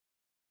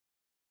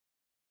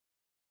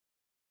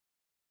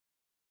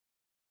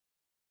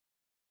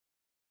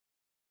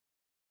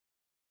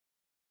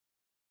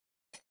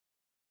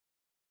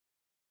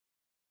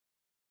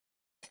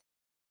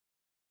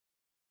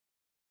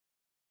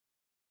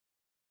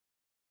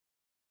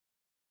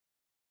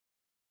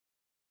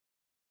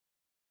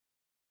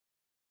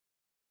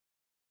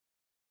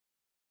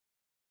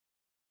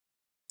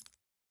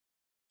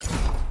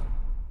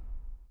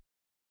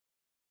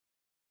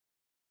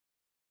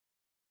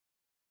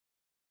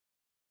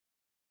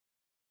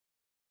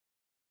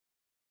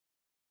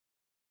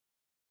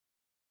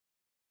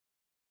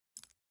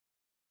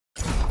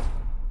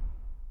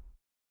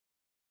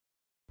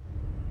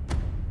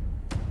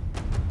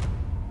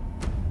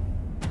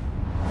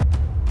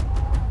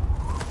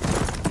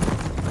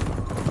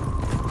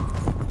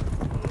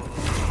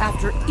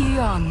After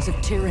eons of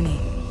tyranny,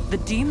 the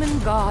demon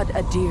god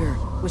Adir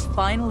was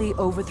finally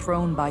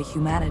overthrown by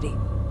humanity.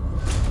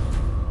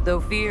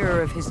 Though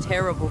fear of his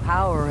terrible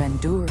power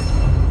endured.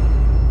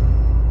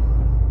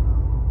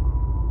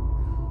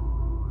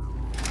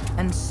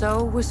 And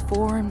so was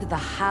formed the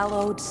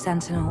hallowed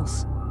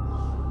Sentinels,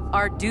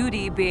 our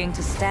duty being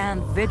to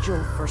stand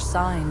vigil for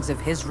signs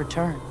of his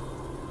return.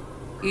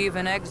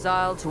 Even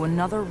exile to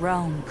another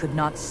realm could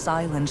not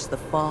silence the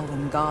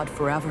fallen god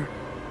forever.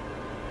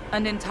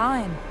 And in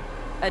time,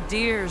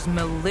 Adir's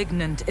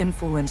malignant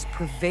influence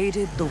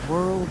pervaded the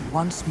world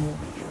once more.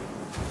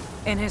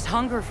 In his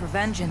hunger for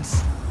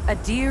vengeance,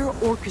 Adir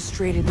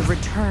orchestrated the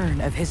return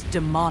of his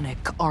demonic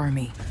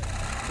army.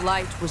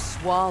 Light was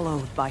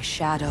swallowed by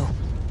shadow,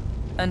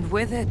 and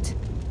with it,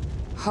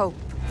 hope.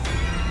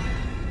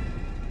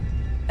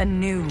 A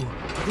new,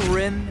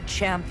 grim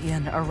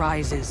champion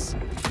arises,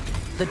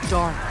 the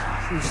Dark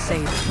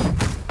Crusader.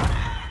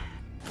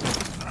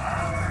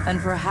 And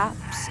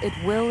perhaps it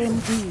will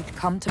indeed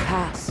come to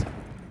pass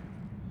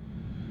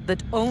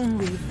that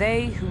only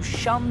they who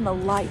shun the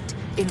light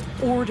in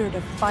order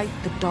to fight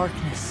the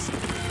darkness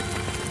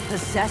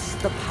possess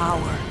the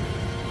power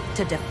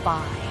to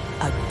defy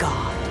a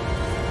god.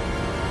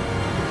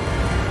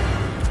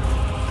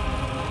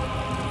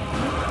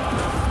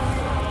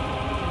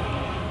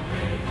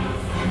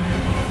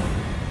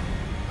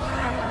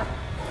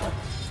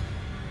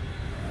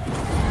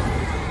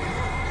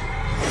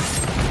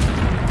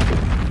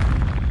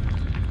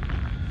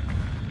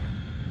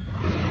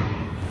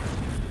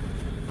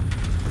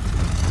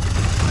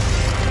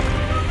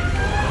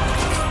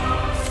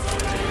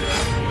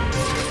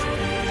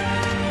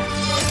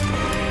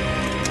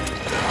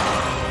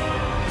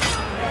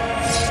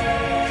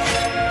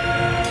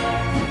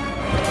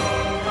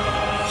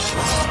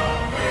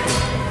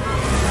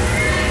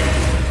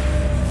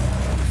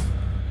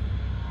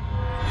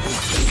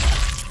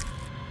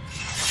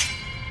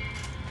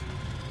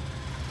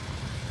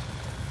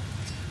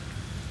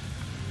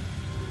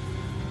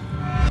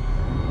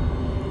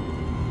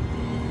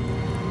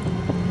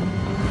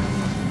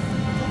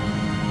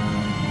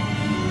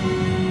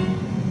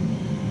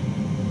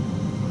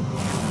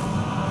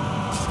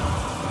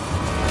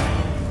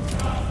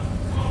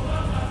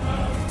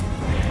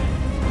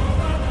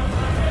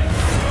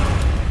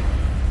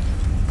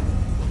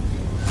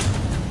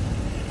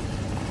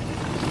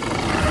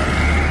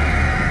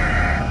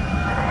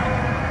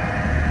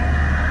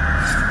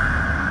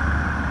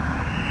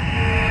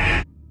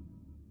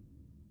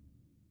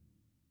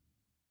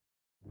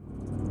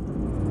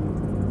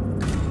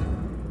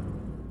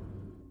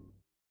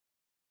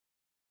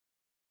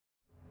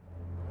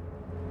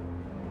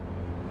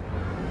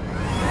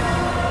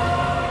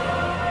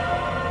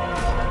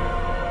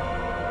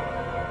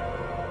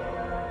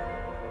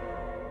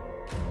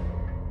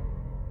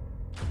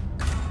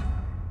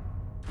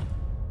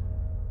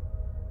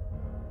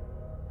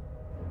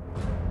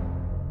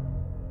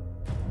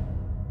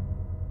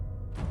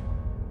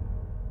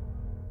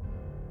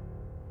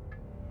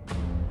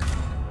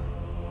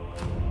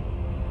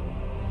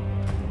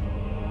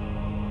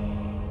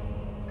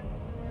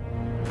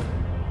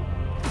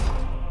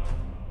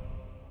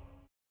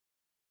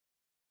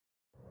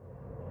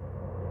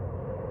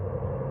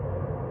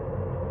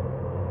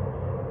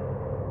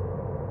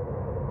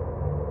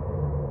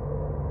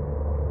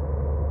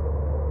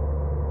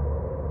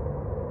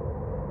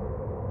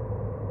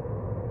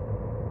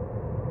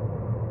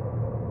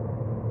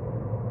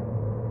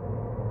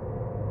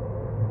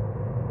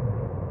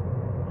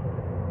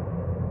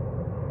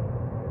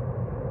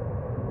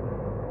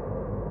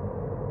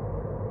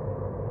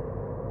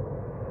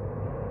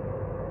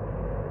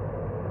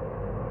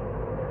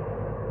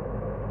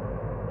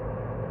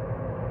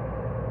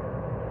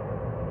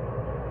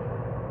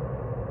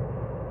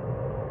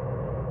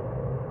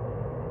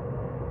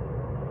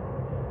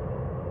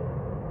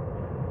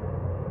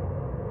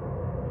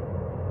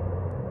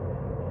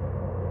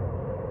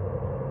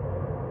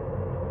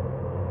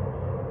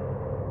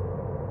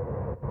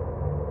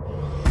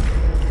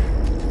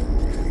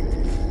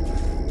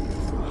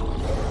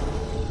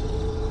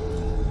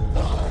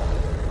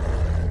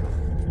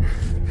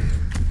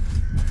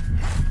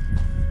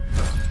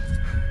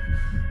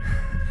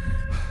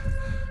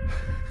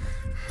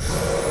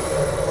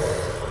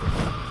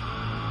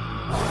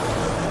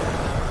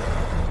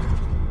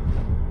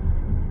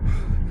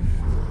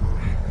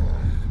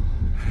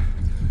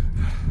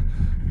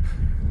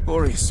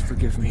 Boris,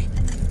 forgive me.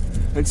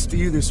 And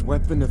steer this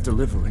weapon of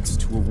deliverance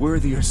to a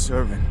worthier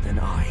servant than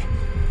I.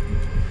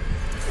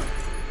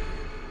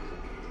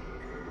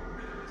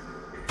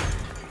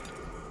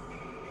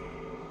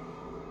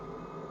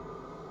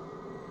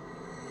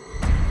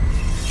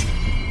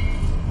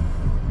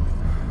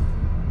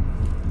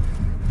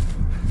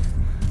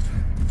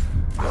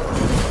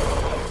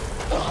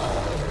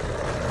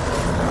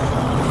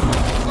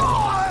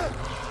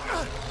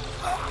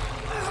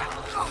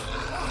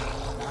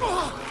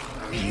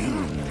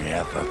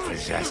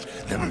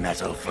 Possessed the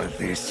metal for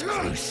this,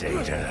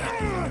 Crusader.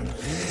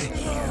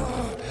 You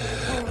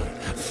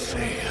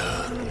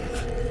failed.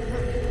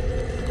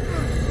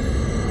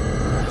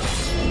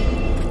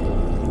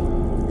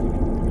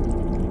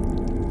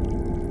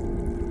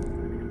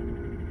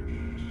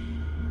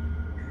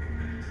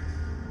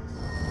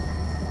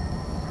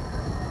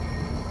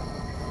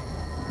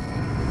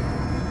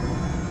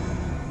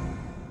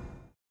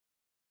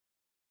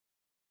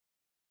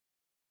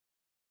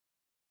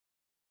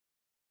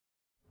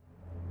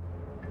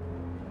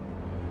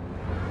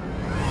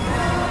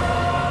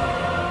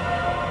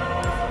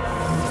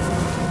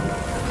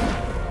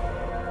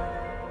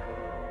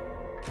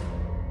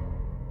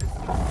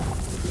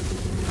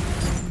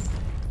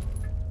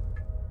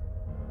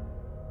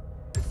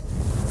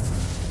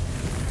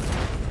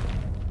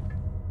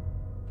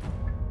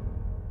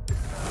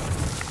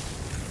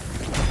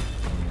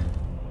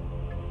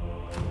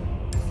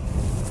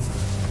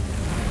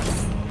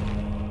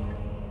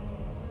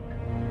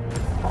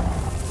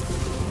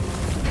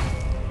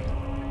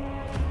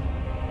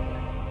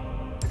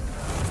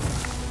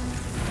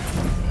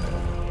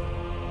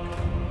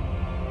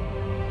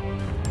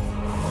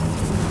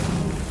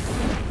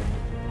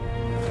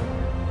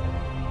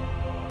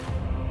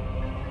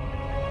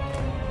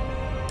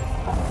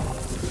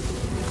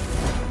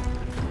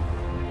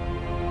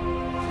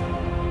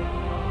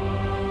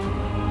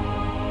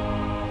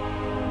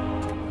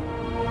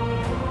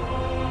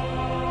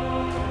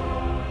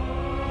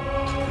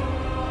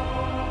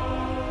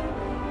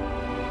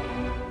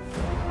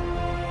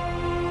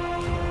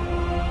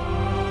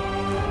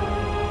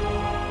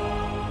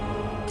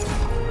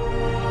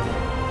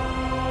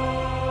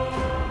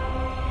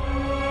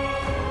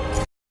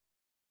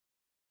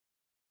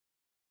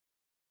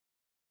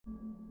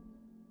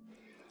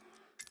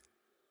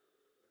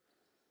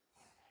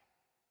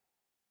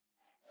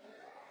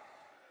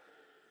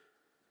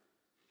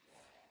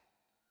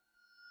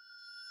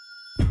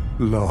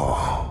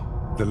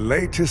 Lo, the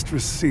latest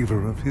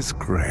receiver of his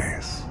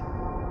grace.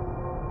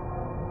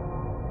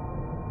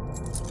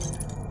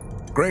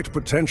 Great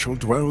potential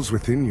dwells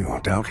within you,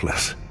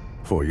 doubtless,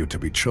 for you to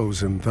be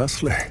chosen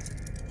thusly.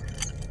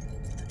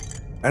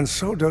 And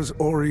so does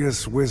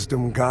Aureus'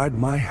 wisdom guide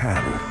my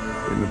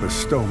hand in the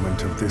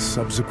bestowment of this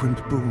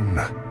subsequent boon.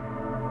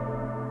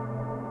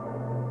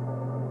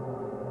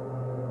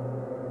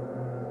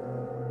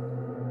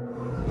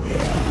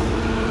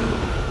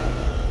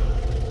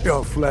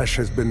 Your flesh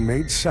has been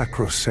made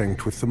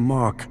sacrosanct with the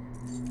mark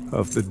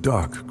of the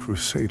Dark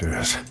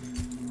Crusaders.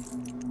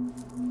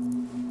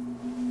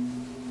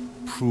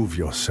 Prove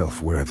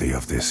yourself worthy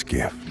of this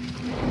gift.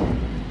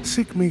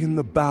 Seek me in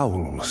the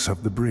bowels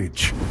of the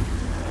bridge.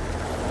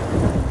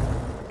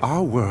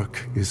 Our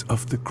work is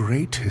of the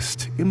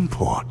greatest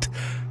import.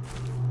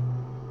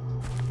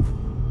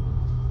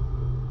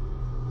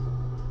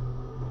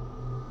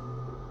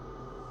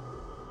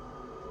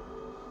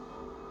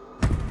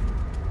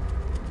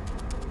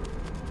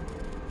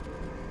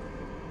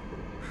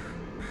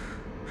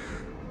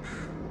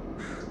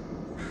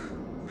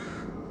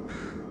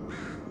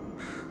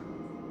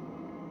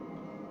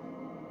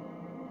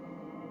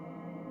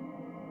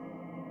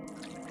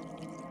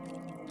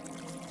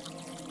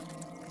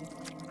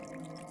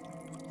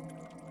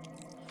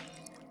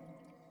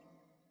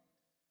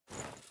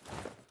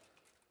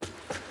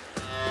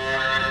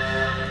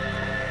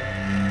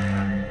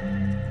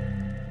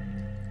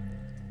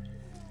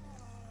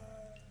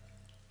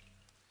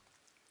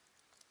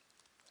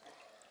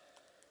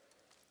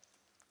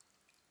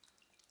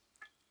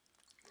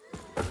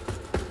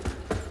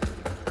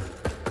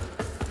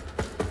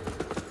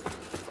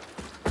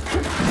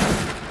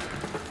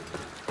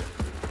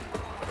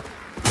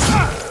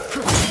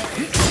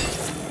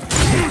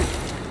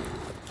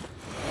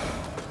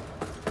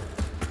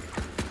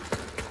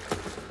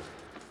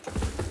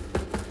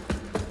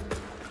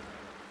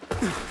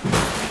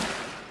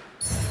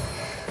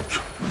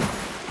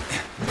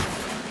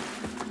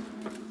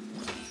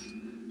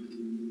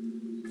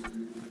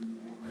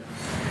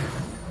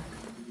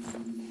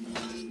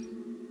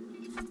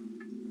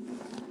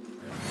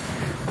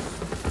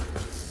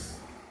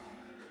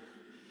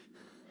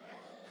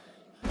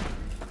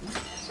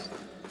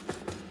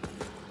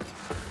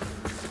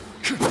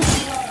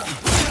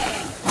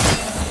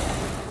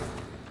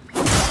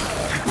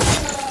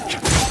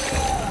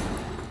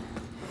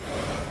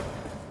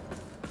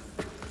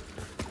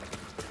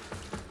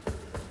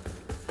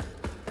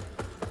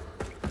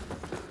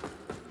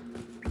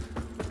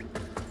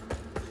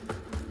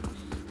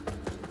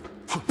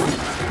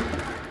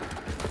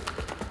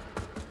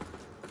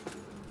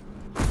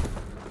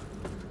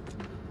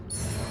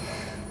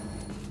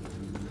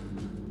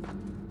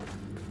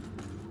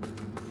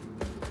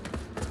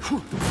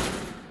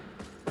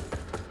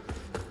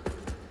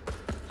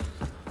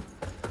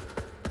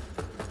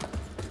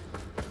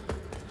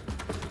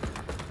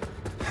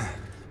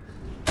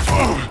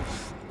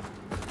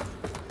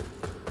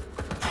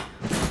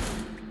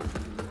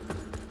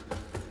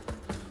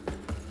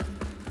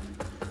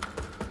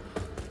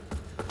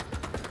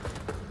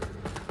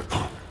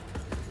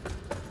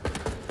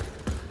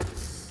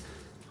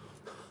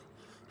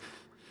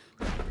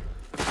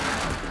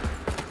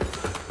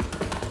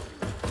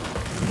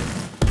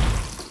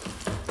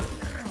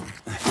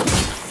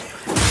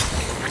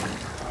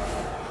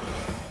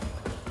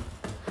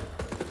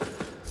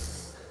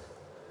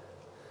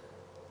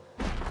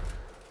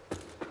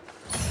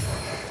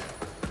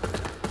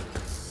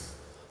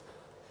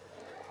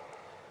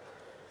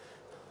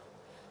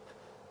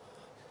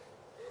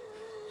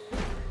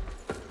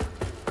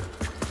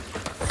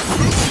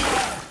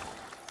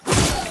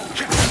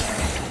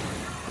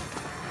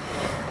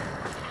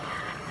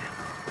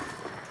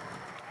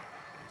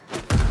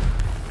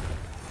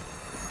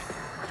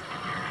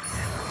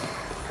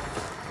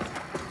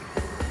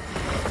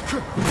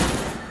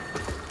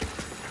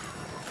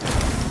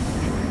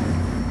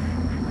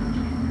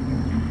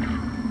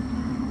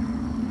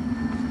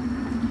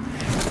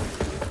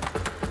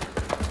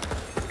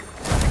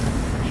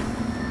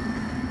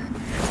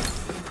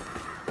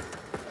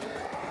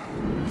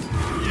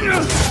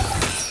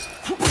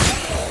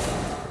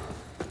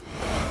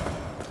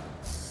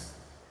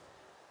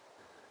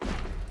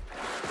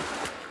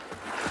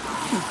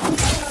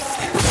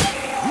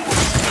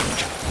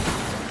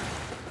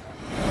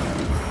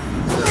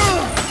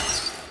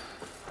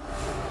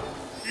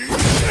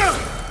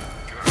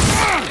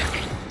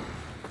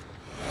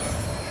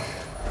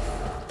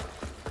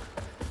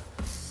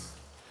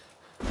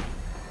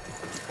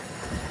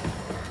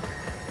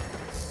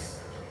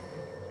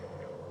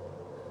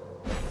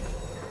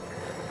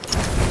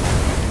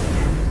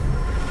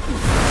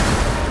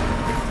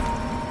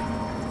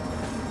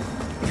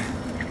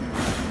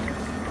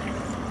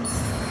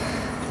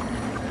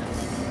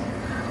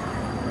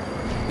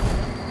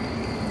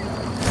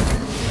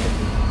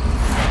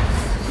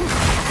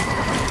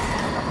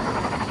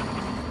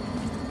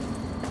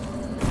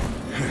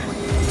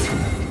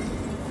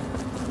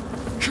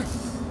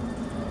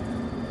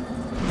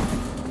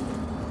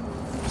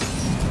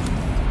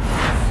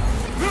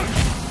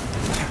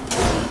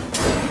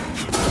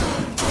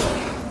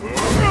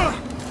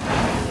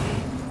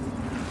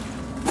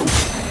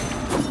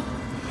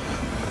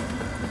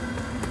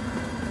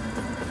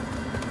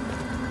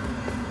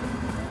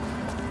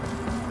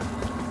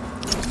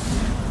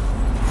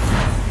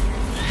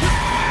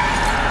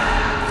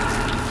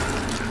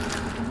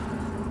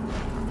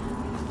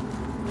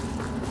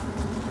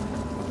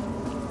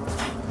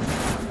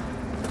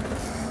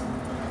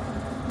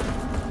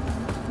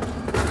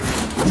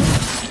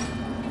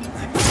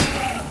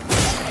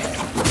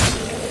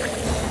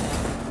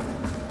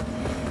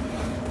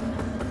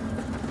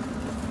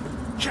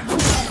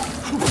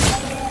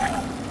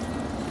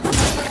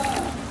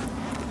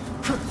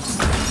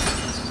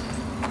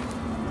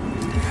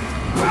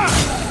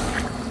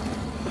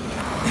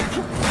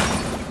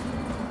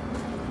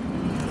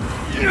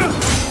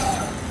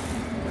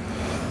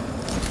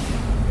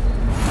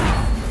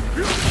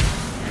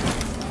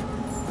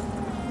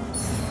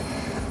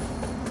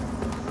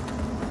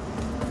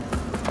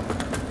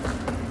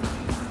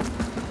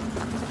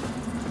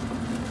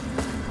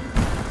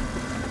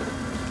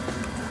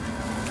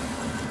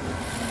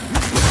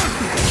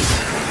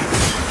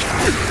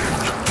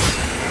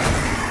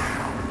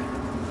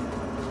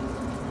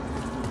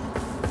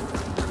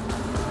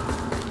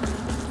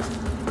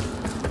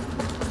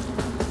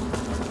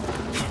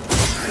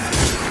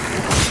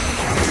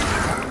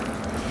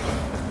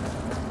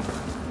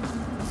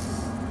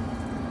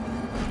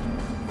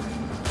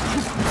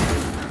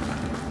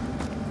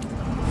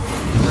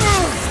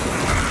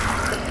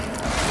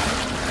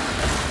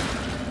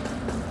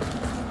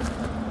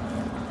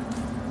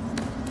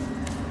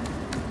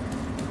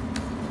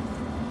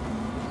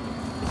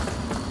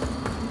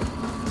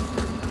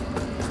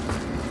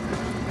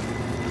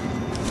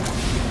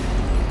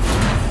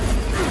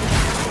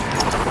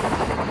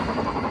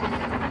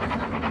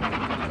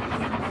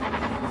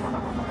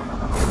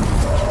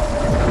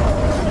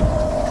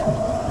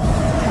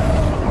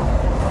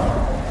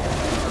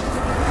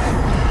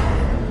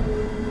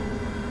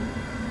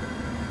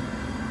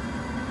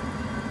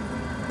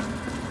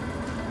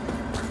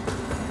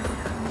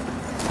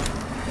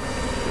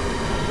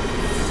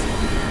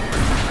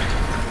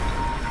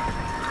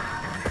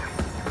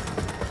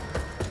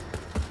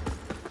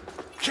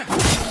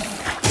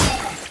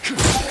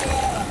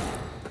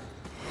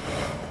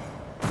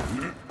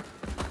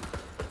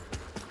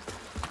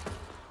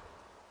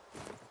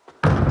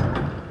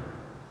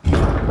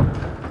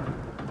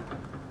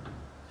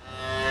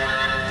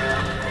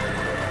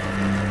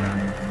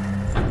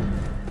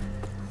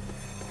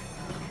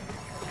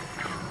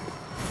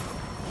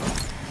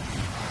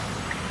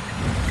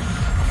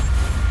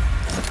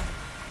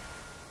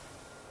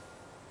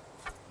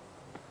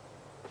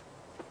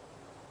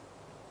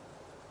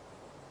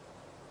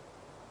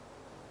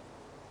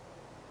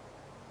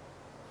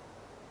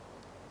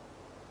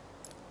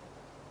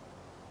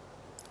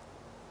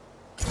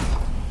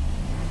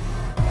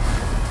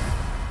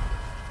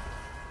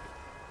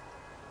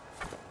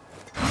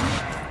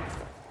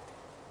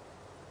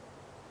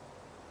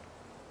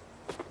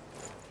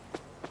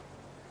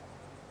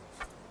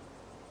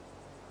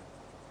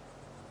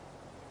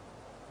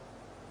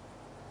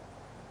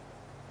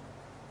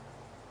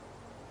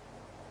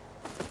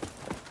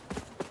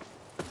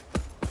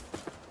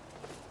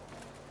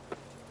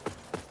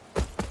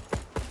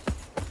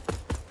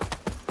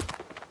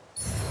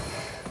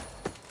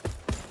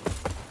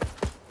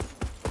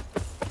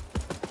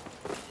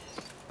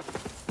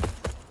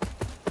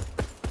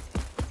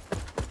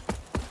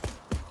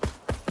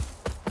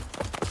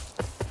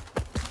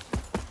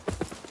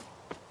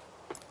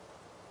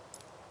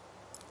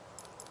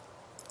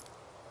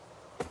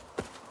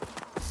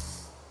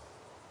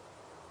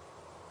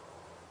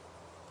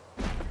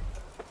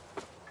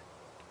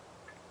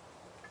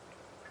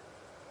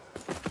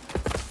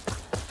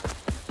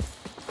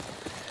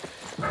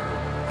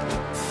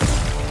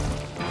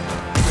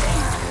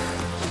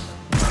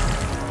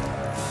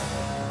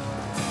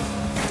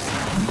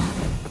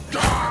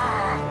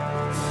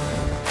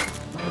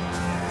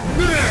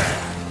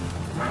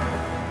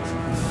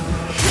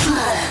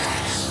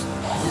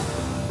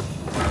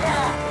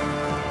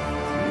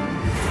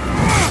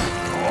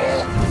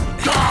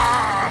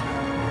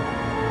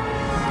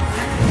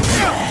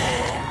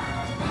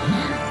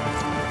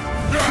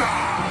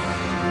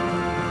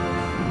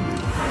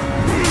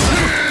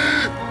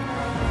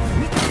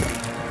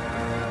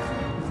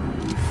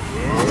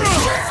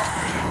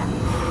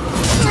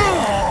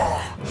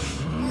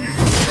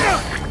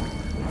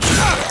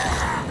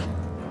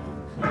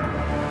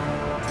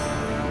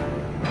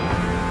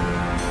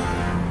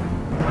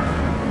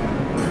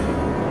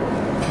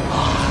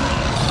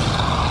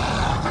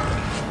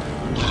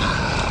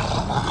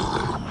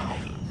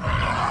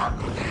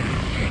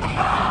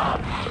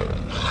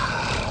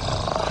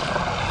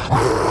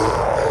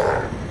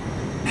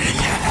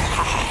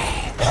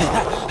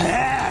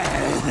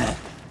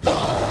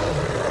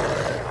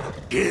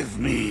 Give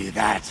me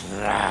that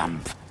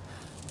lamp.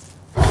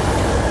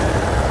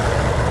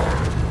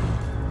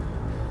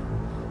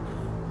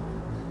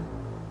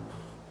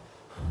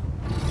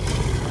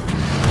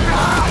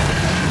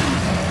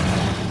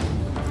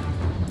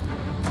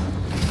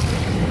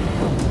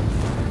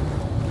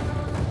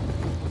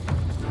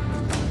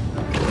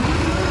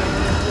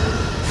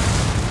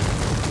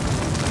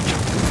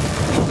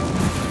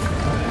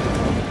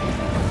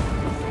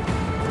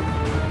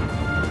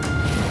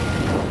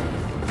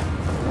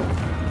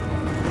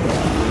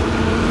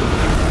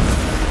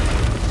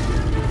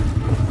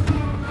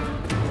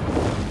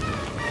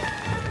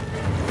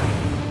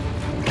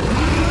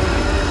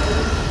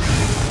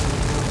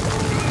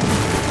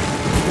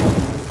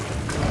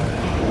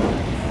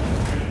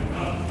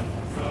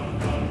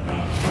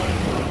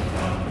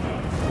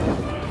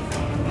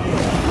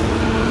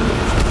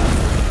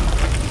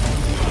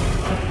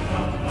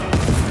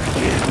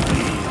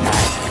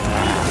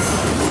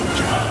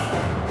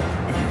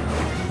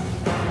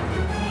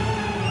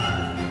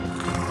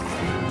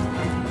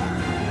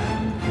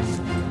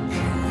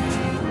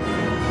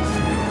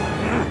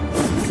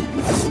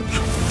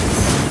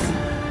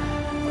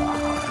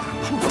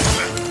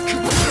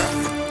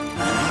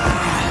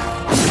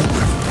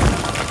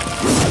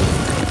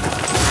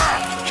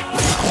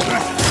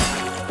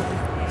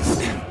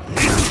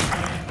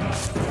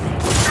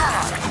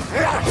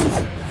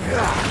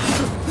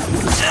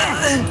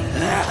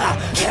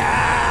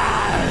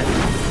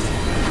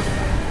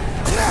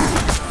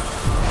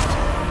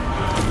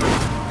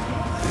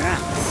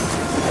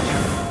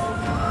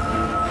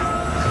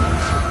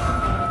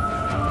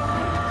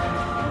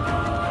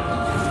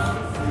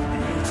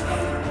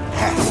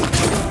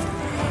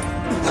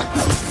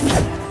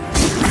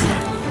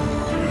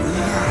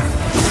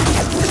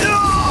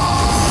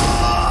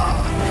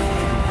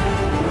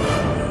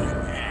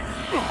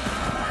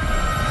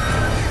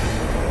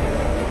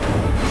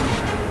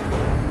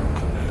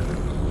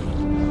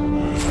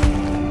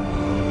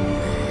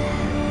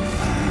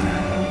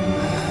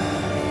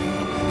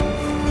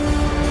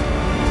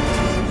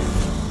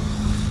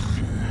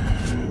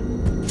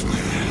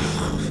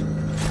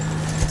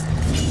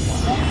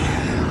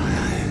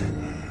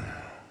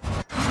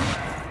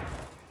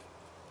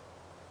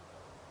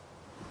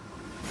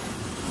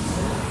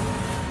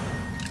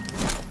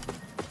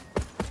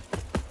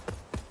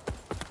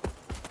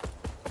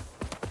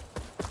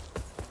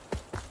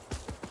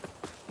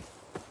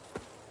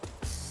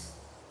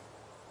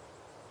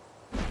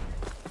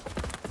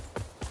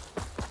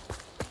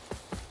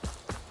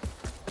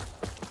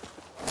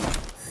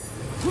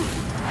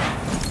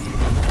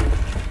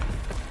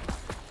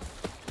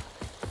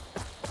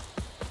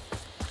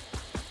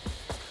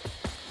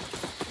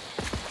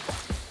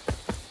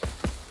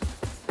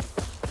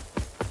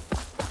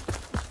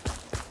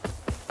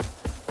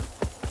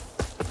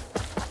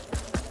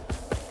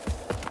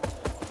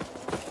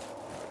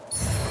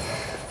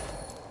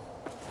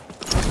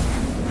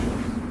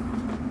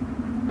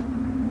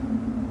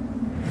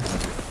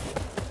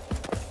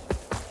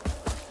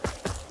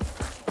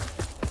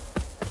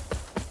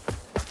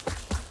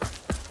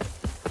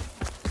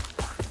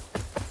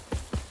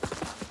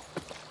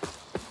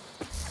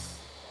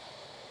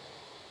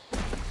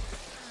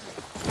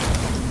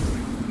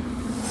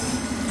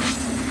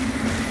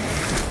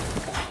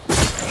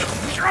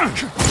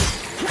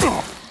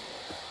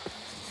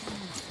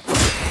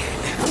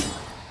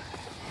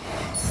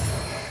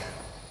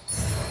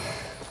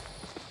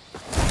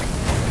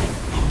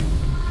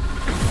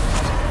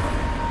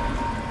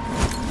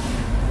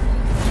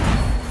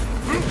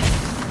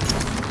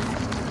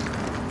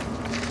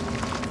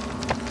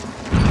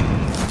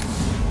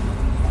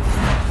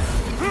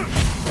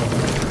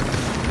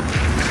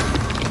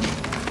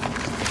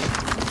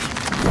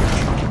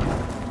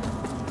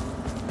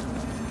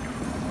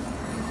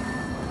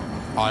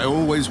 I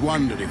always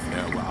wondered if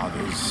there were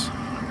others.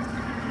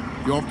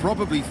 You're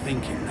probably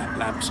thinking that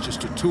lamp's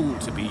just a tool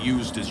to be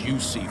used as you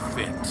see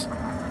fit.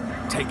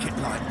 Take it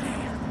lightly,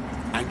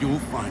 and you'll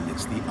find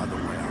it's the other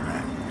way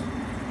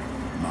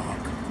around.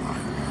 Mark my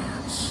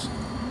words.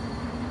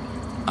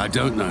 I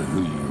don't know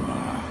who you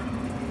are,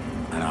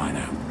 and I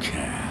don't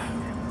care.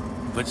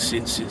 But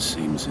since it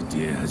seems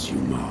Adir has you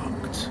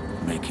marked,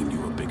 making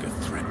you a bigger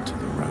threat to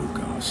the rogue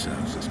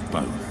ourselves as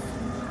both,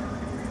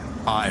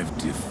 I've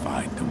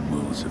defied the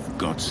wills of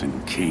gods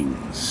and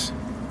kings.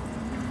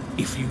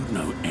 If you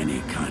know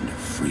any kind of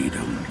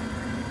freedom,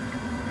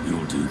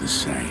 you'll do the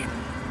same.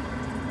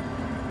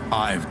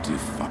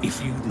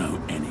 If you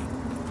know any...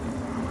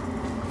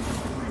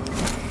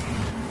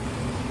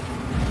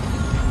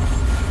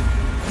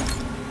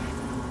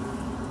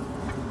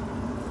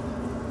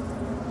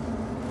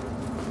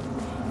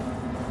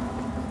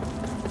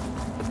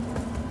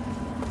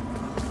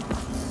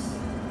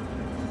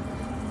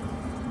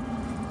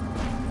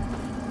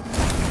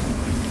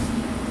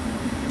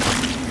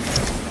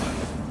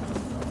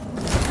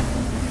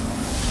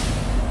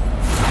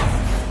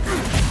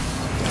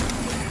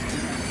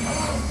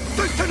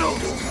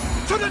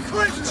 To the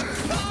cliff!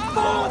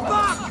 Fall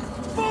back!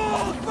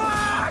 Fall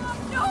back!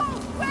 No!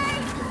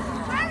 Wait!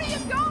 Where are you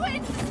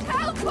going?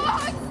 Help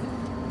us!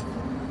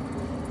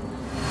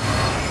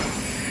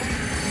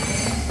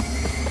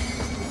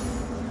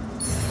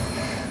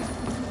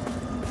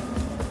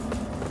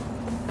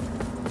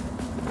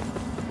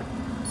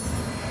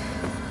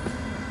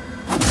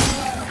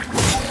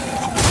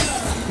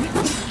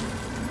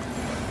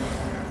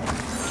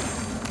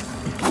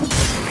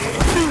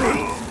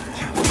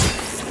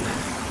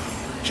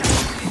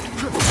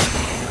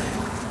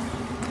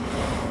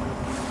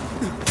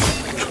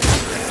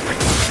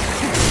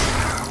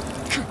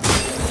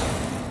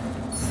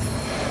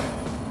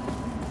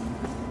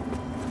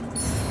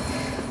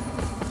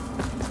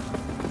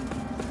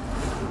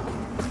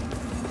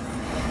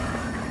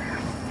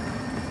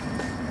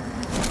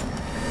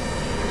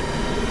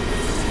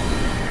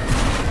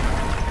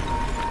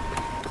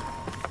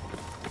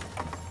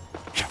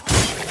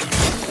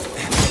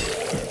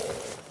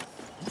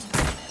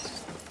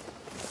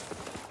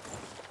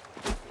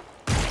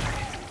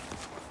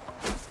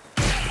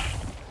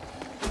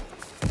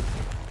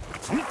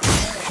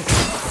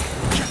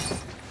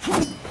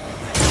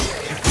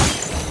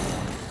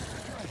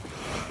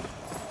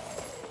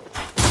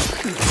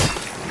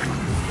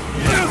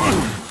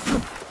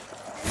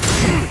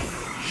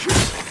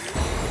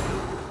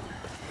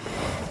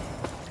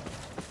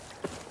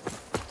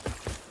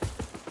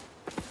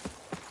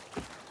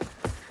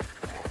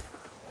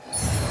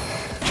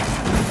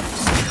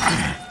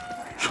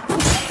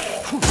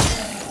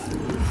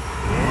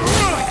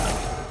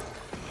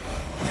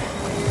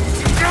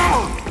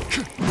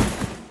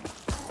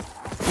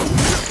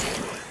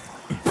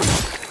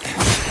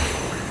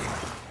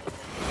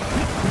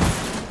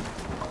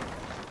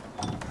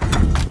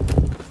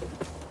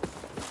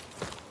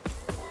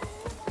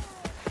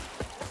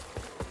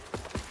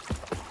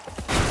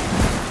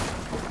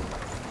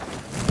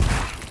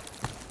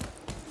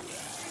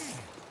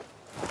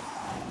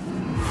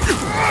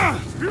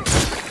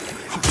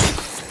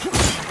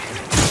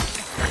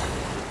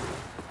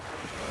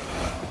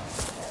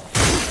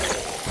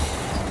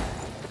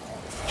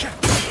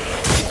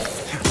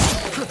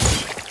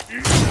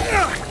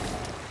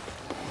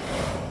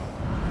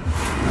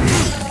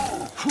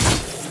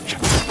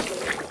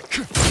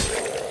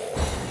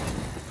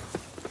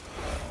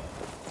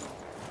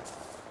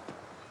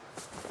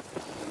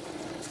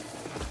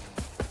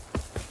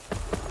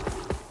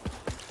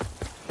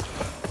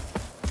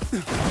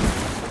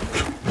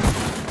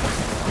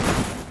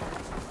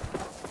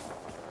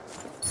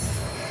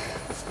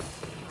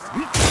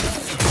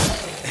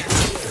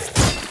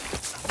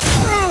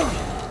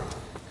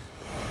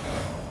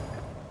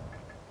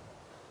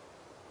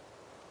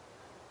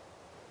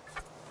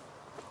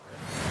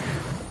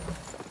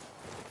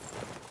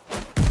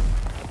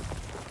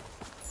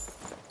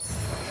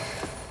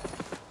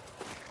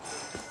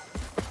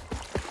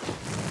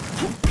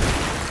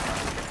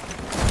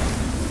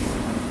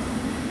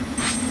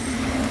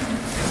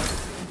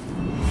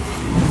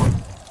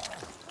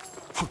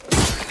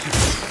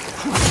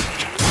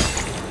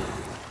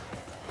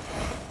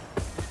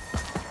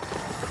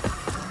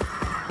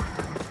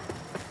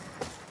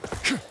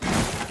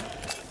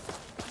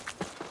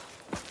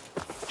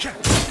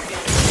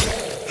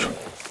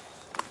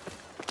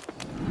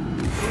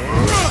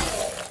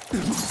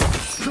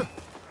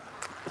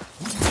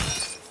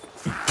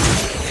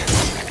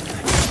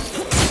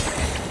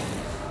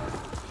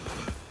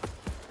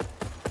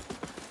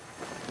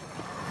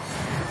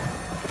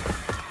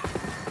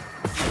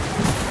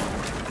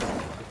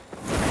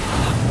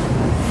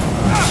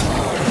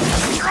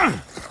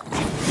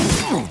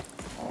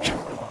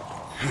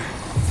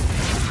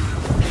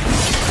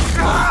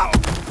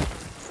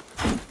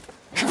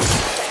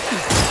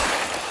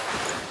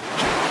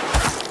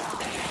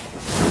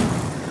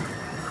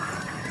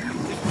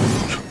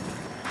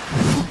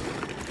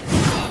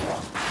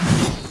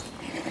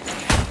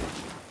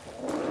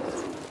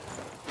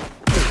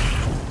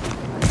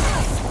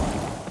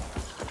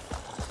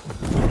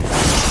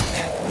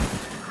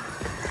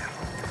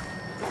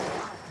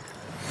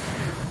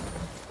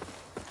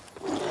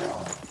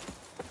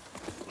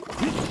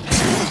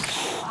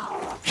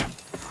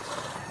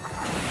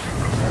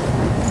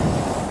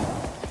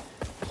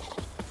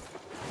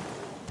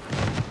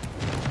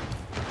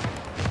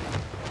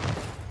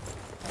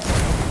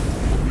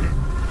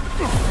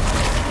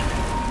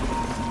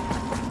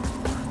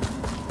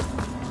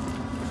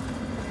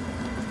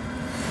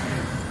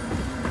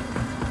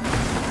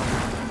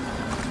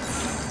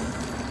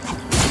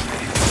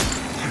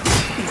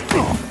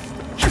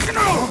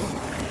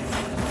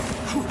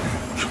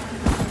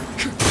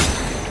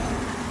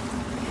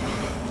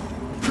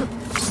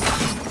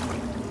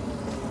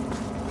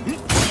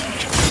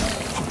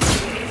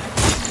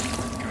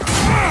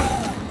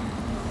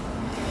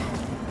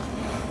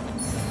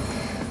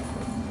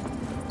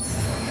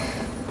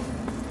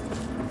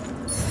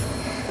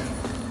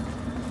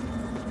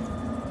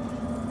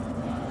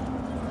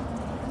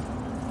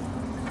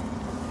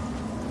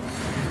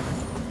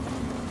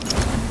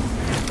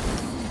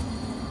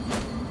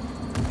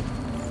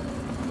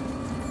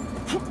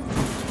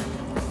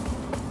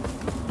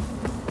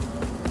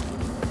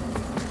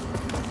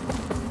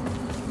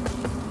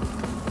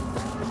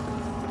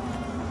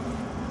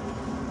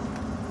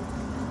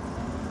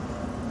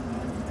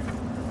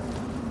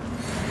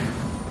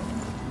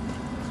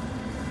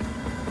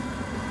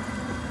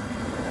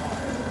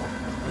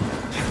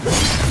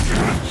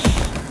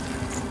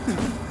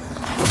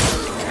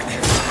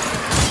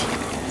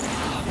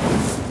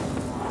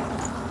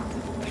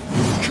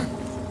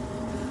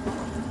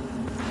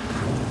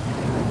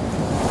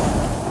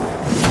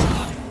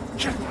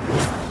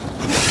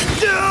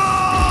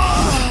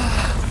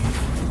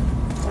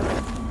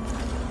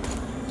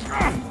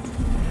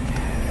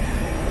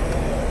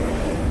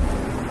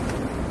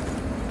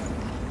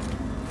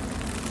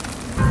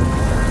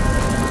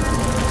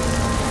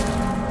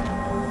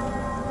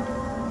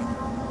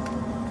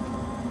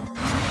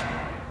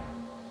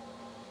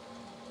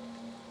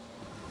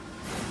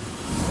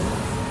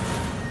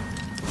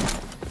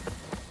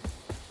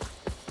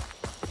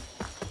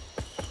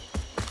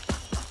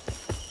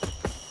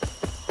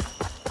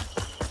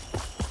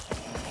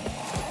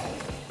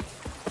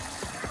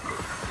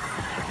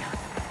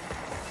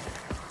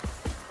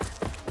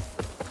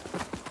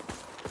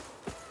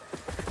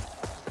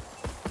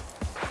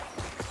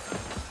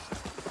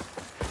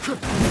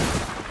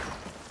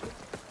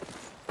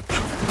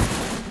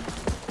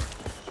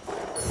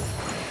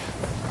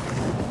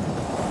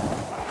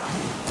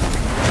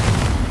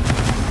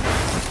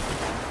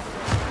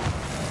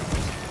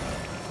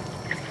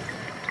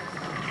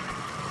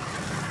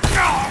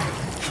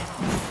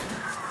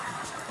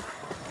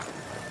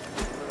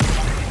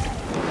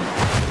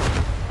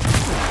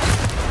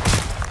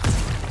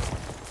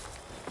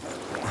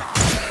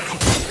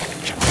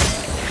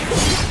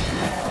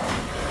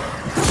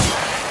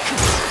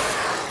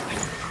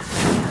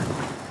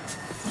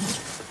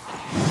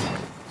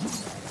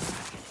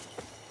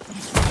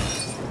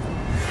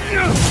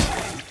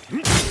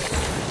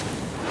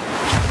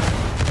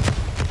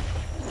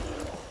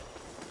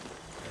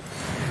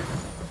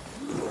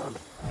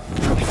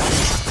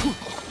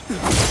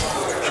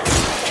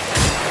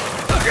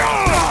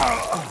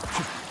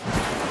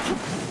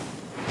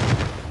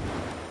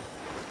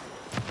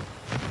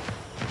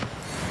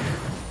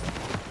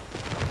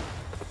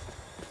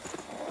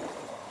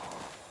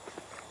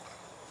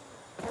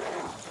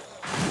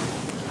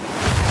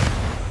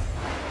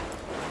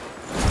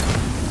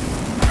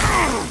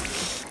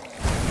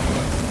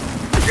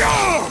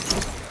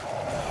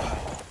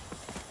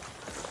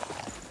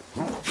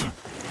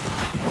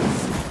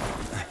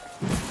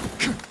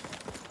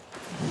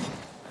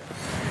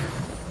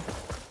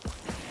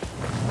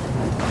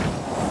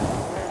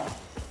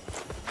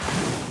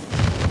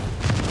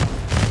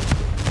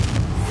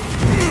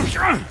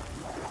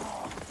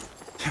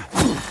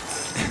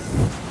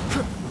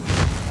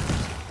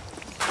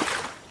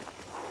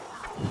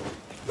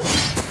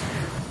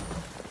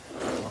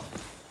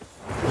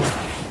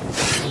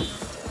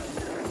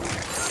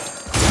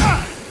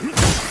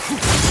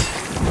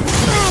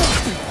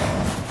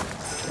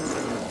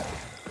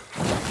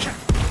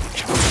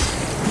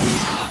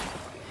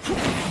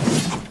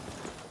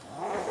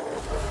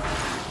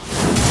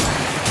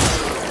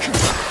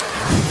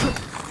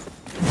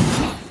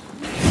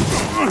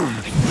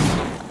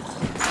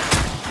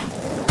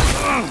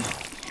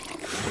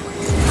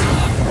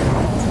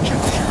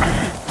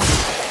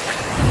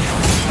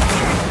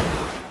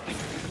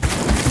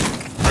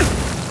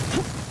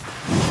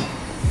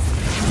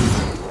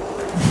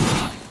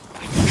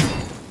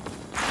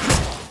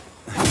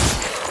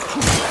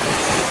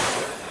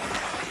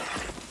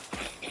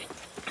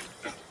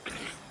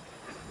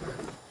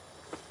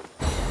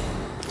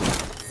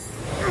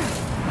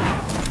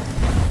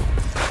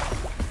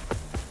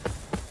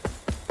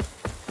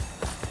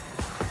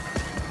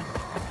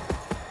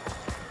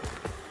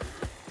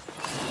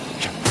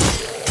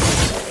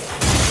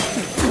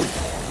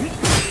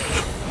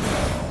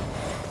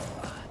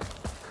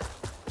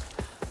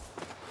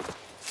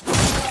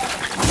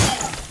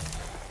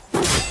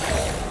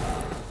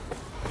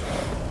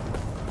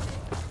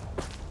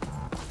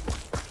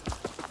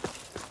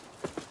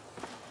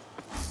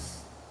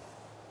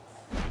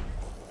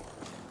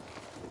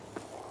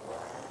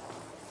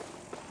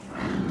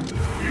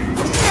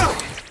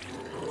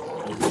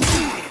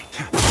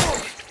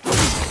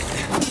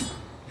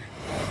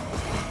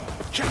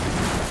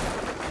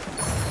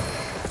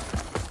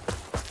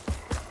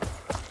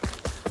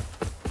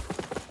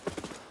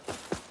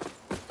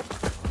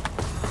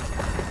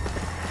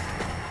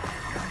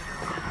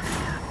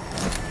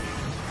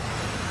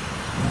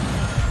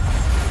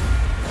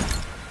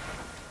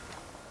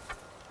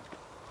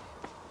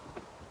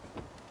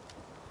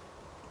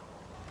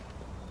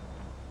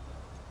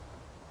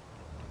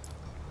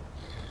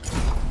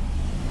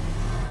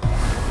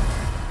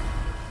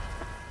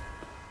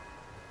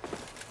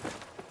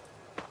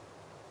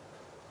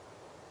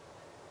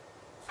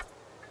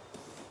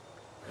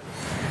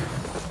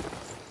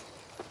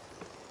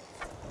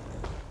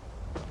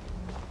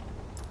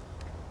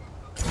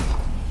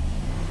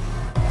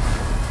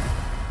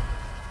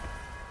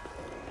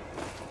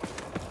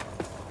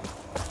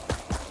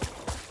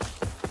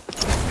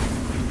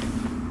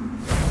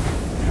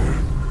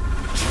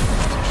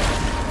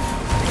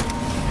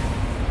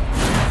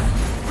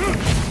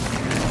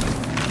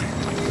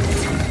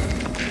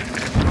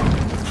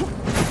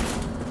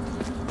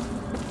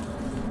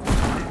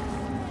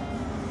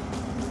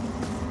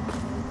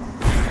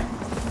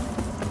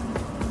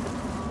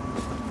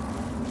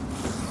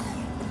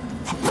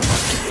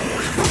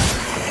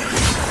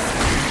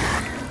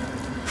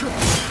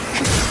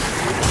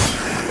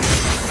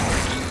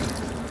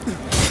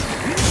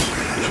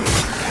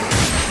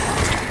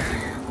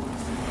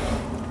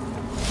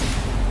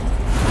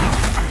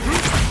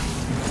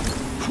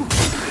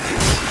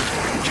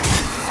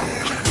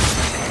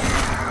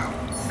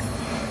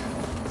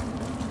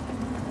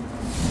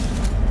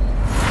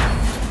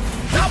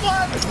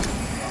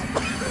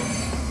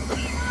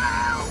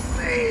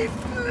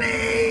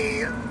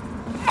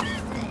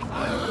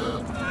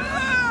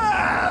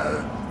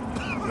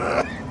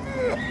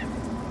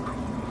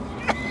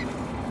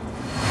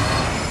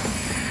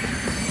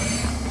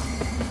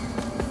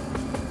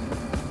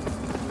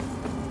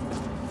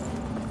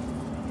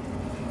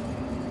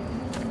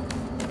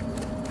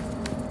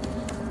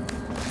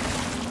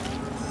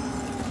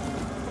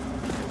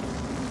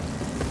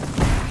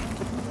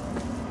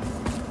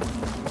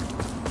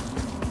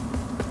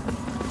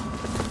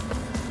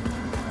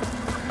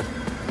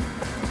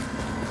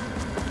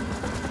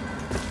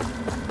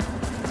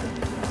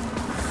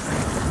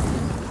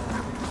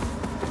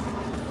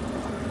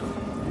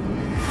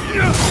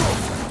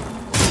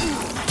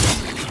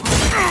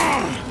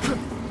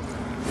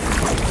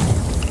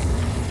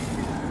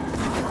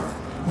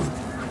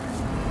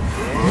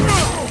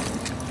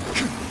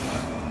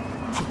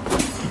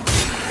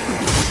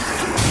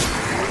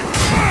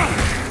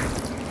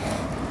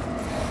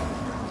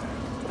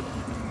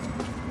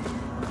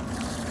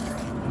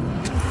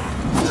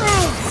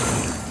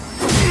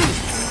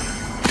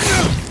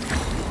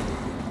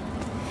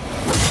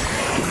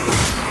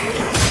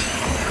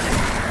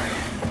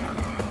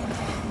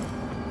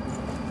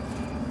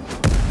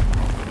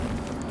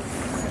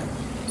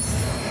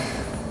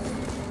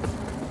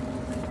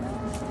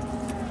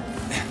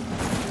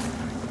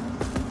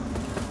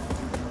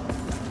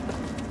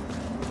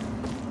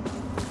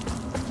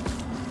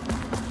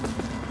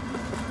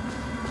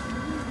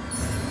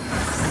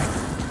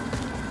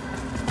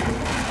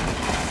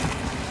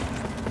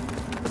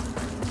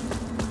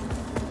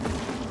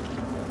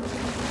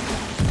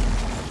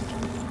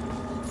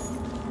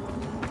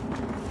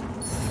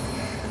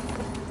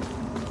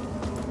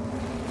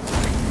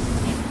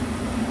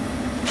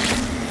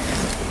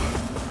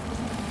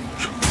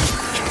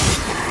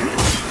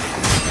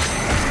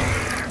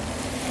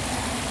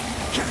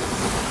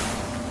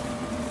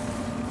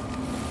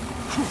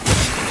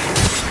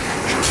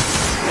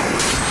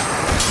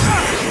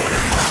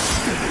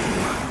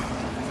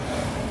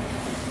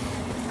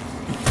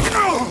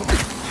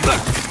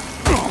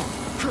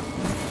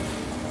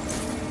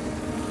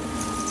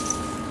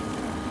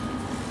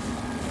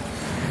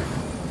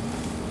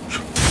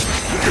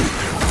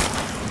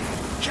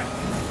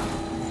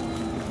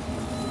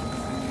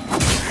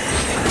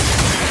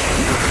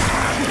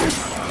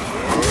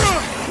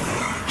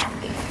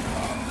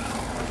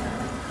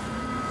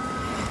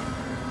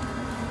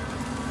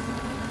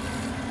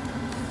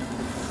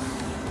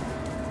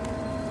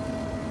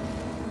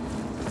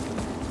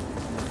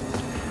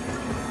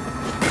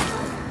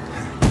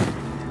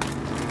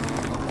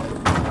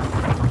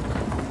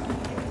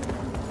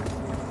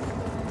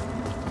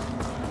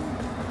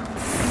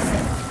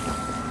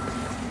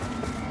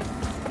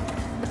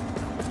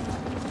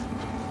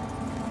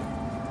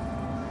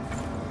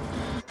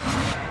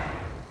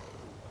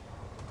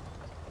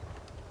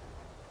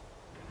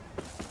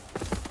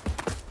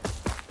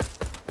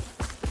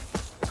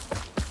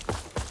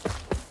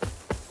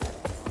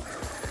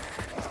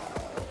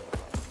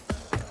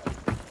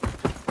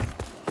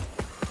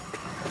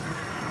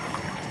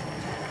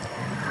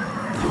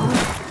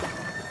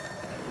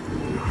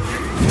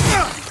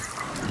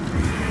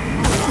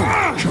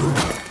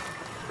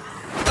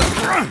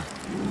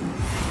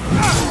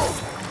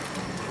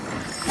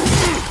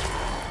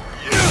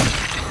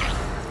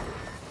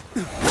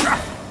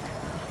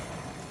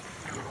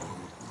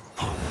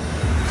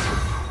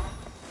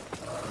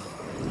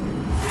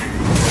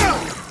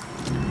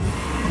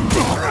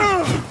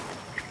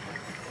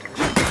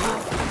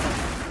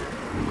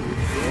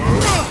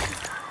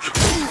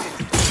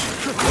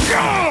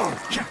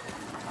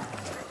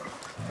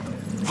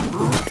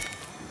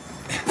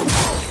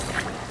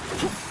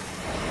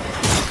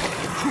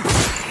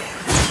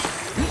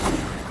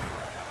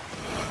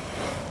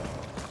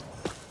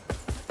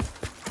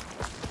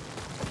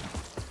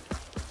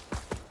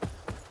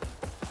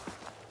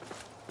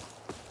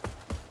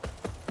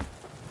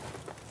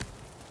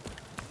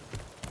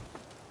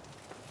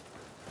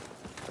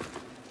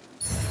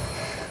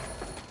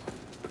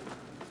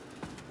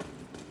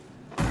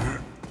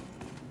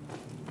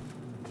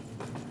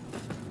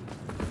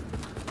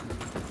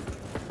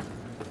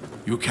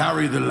 You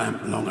carry the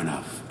lamp long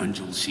enough, and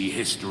you'll see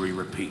history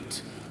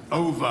repeat,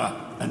 over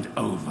and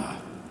over.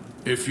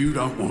 If you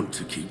don't want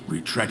to keep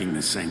retreading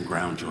the same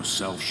ground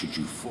yourself should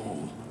you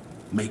fall,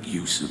 make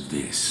use of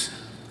this.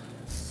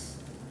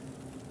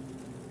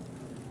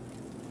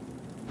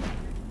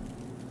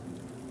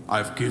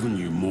 I've given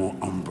you more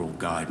umbral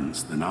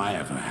guidance than I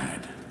ever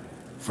had.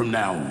 From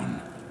now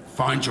on,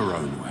 find your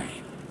own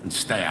way, and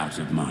stay out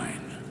of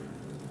mine.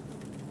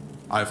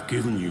 I've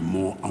given you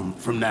more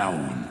from now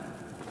on.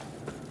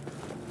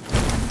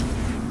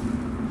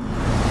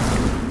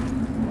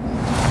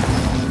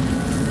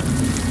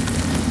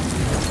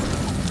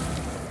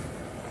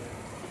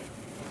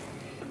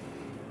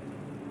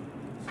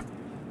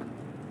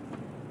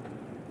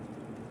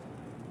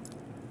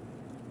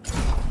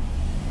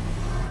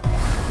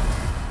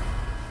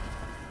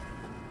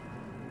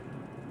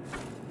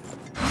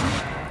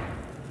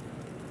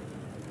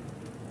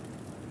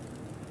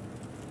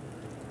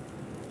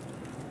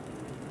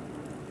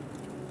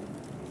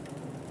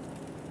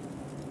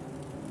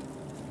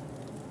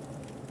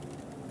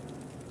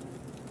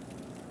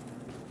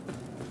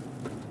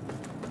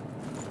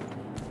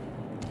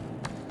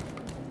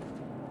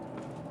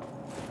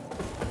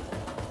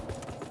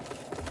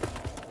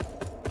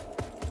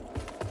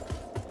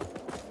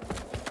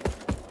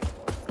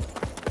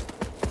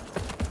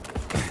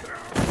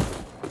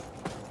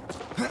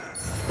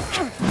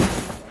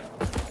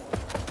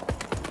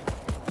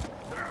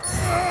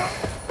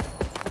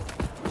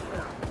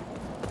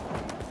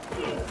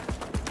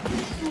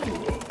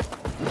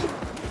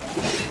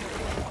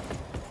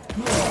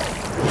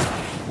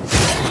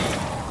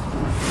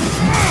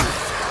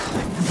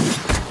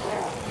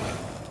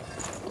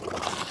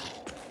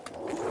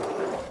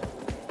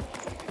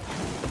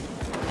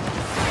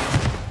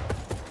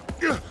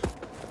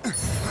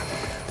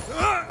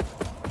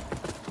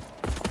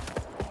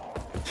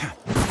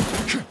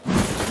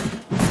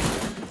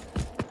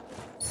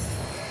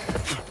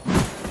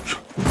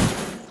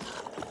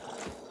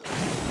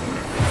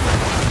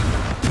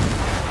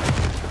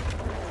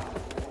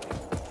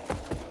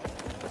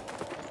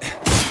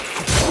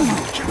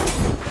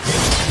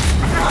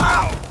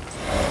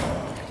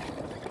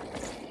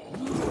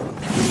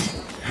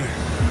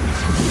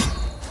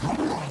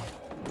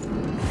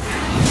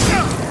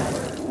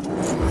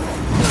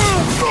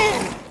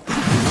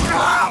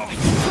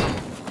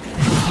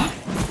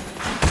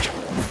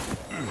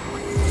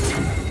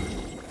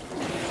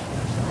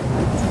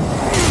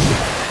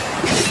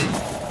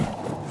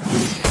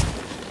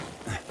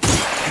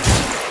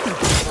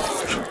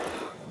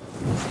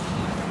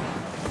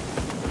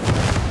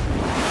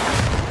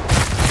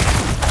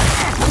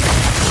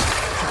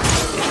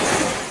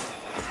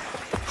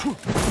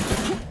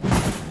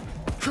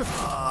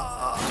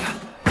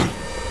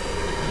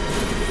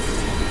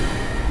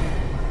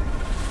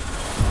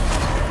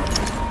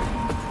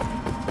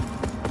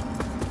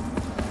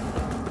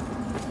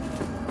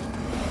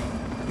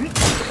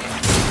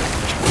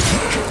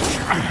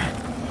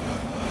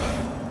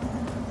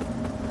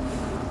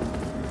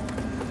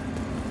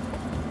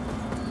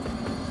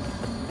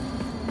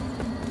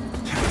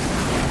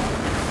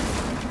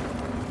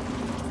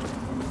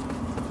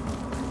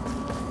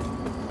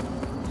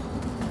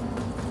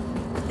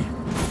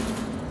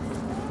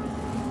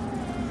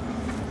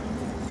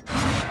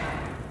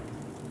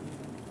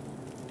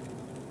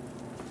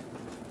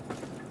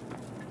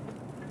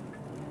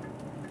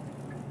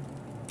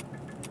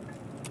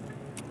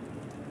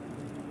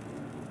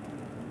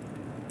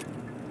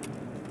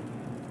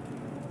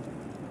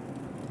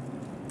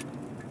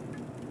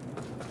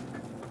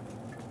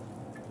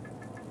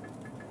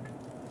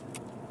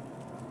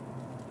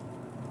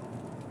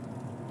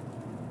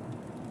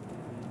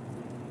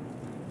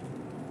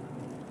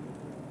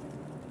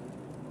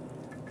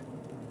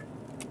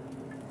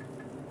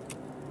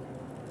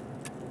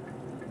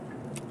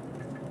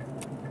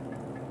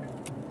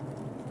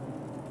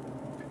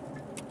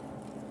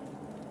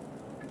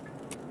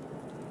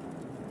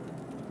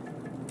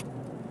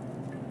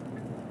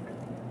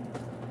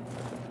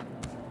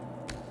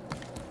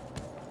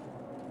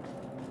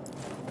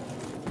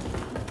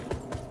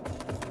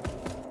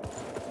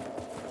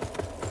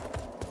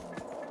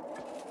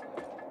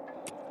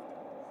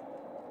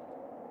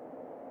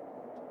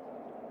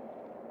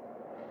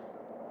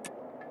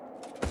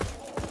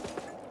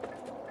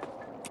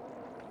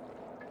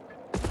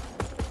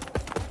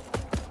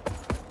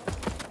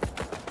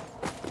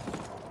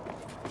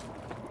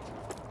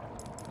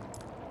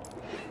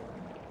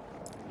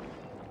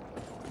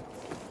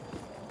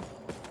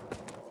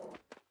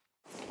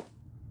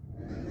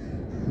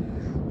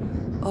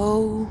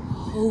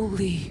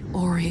 Holy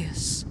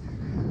Aureus,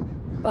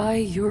 by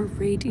your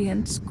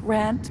radiance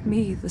grant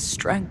me the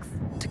strength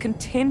to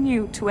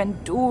continue to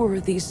endure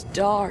these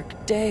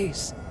dark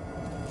days,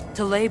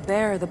 to lay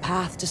bare the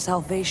path to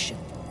salvation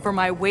for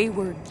my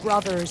wayward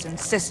brothers and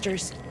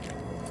sisters,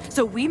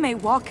 so we may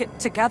walk it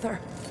together,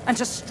 and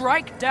to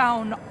strike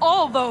down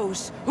all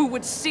those who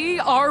would see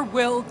our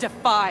will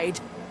defied.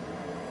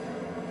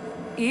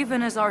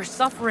 Even as our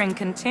suffering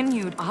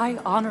continued, I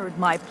honored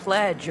my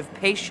pledge of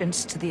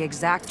patience to the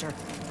exactor.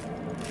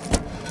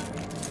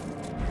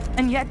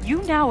 And yet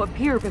you now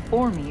appear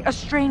before me, a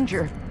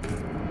stranger,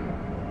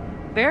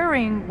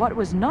 bearing what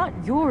was not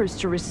yours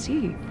to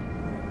receive.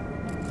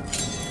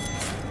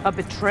 A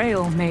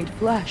betrayal made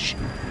flesh,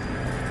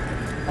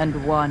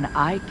 and one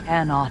I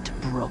cannot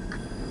brook.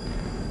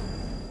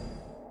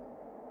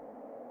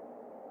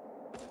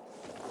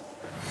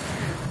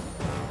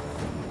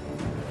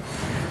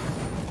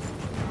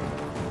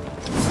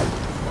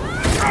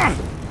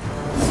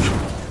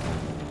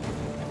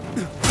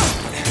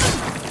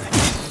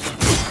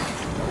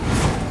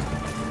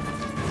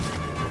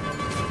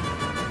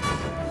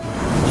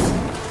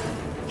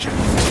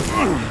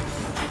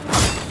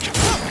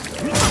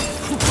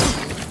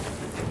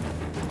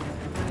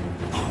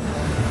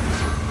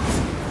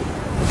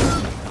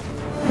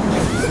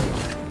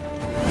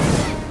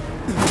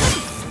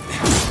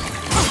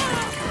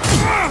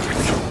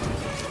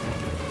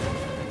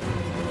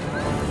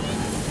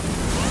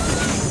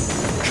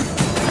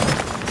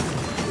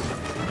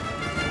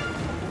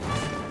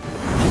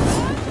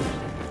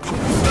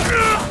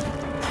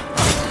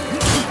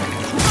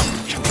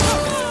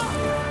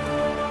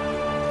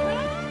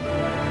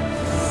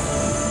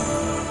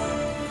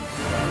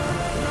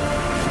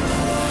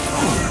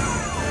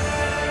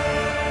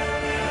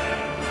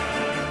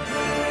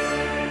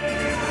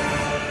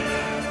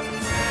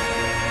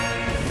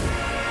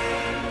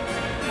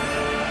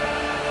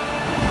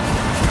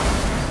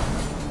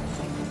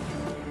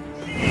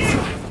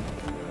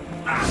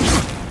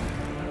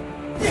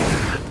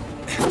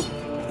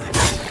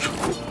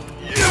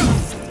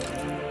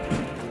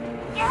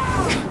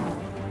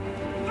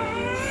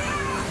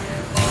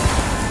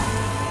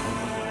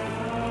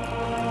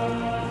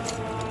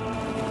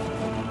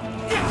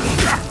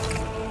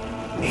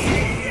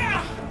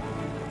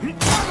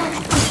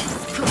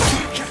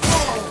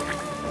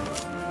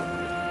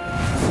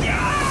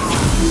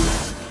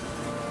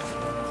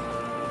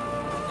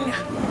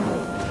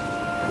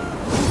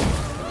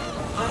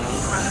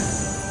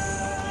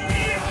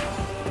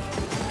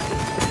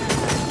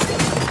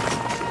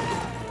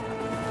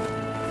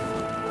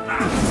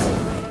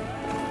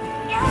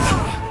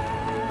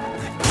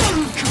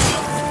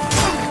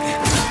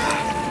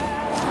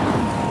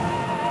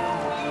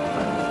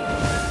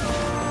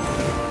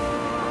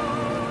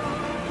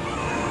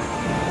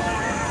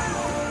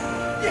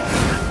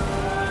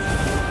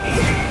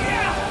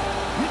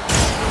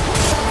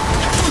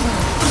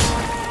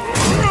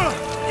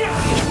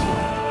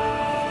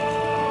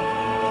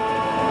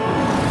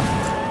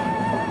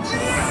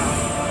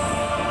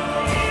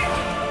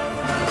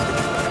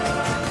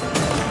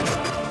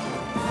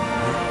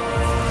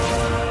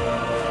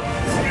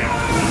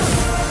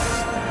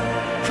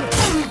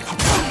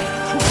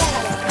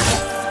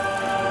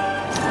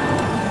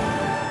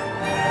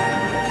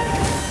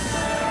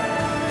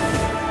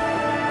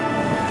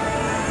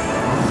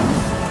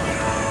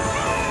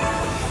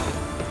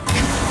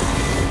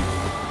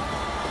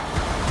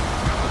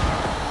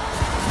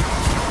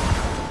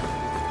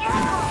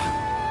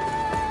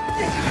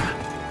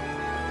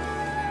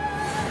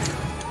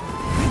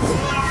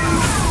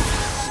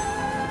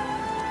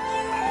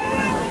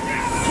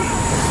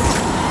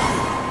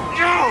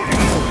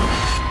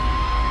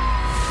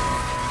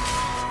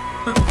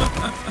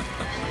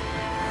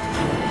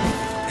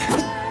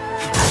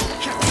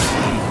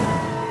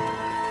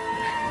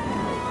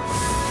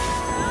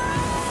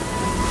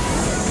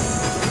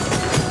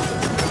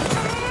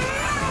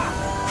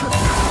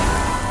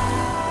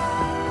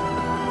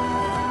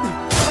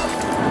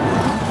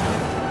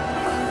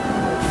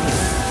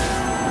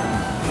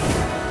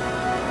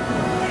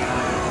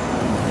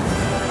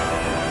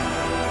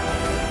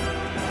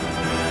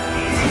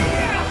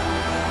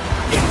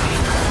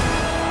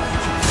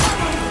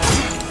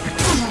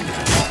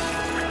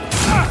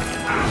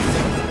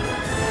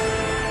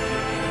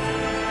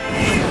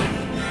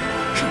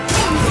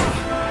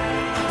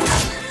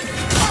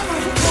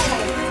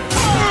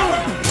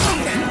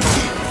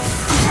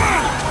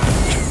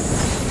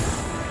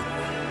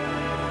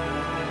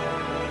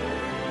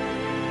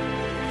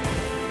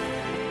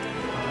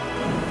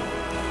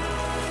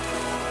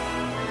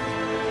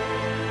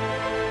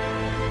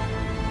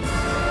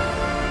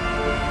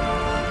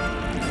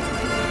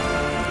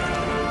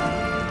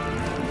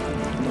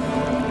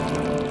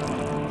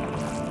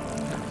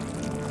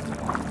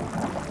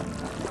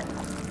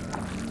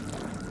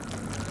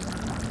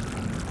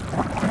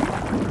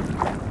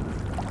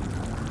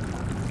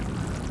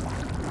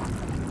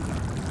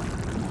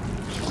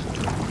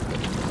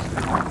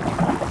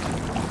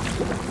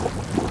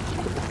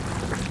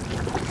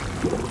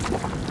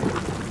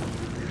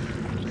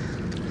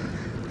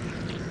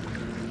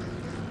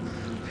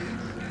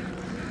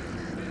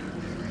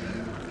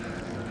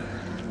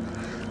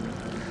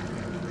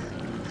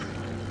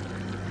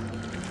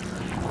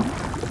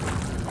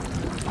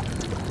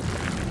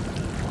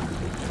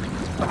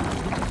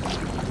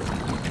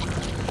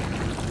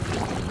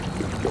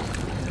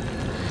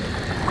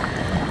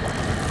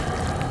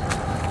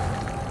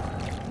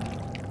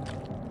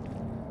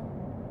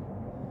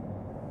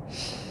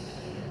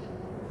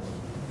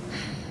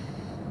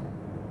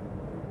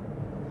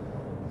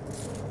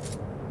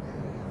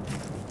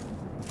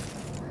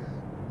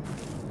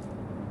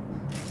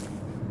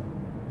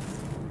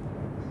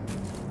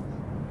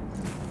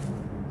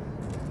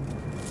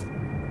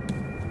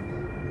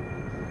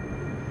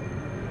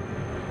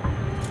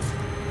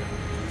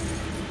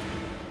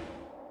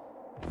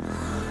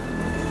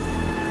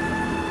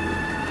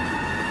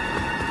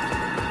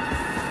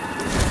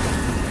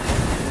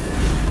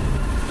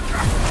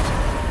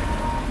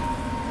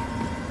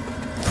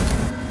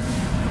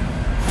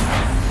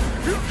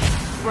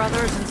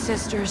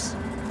 sisters,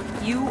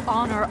 you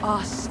honor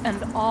us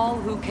and all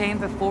who came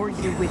before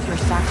you with your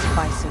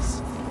sacrifices.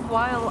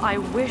 While I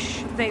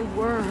wish they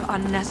were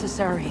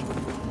unnecessary,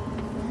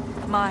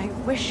 my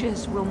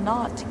wishes will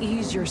not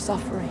ease your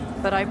suffering,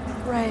 but I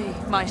pray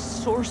my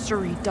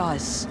sorcery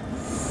does.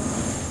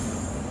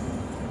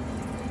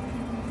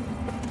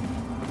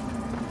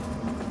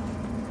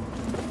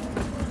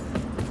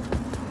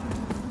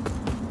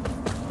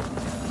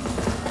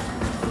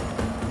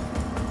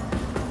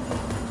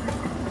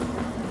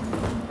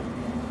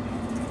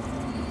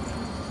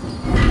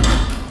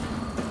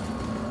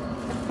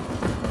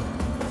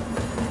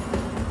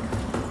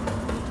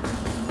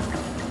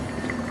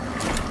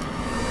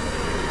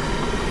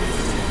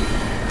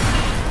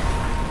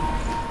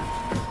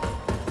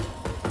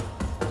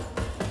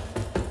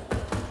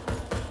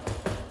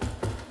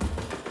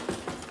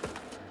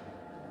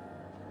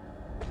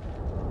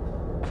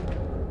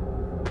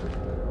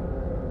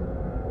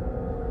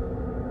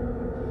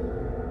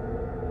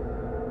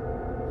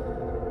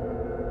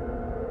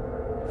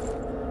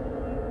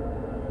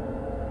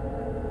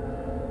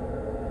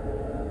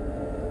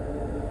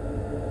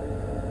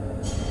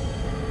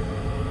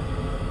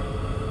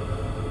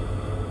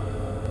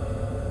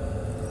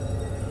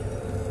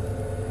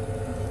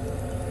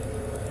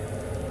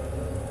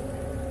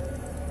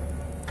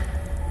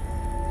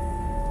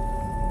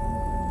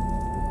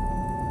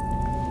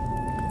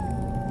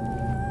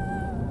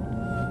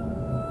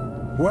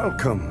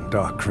 Welcome,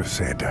 Dark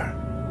Crusader.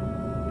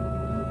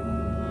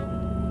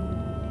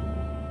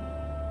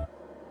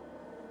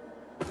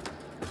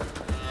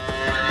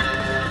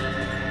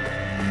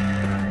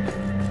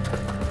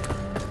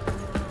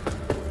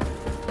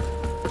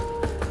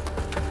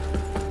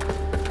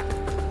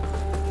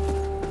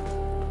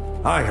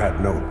 I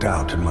had no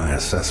doubt in my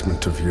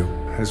assessment of you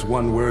as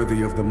one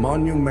worthy of the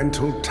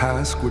monumental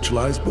task which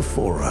lies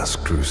before us,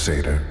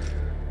 Crusader.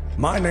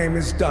 My name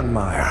is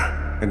Dunmire,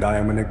 and I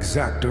am an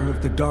exactor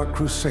of the Dark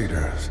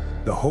Crusaders,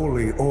 the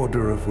holy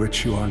order of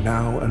which you are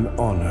now an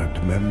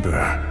honored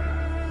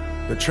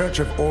member. The Church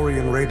of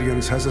Orien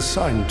Radiance has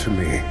assigned to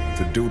me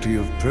the duty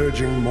of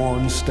purging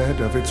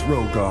Mornstead of its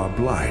Rogar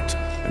blight,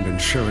 and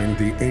ensuring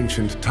the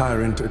ancient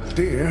tyrant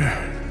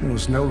Adir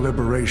knows no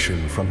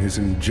liberation from his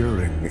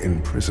enduring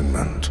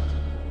imprisonment.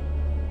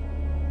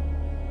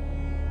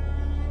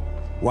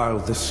 While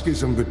the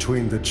schism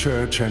between the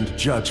Church and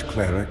Judge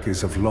Cleric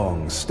is of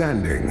long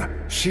standing,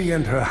 she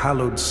and her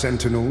hallowed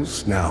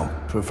sentinels, now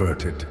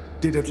perverted,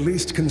 did at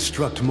least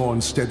construct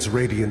Mornstead's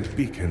radiant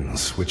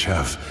beacons, which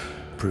have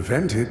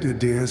prevented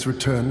Adir's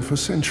return for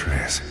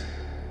centuries.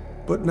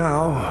 But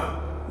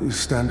now, you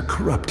stand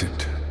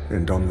corrupted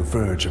and on the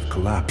verge of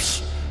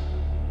collapse.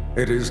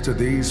 It is to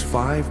these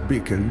 5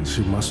 beacons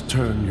you must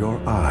turn your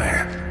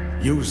eye.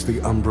 Use the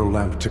Umbral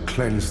Lamp to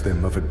cleanse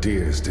them of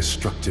Adir's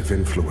destructive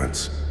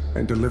influence,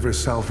 and deliver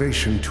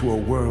salvation to a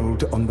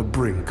world on the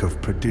brink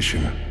of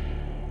perdition.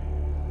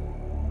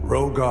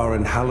 Rogar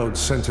and Hallowed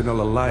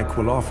Sentinel alike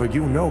will offer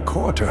you no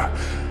quarter,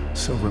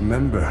 so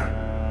remember,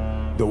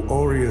 though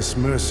Aureus'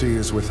 mercy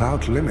is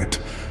without limit,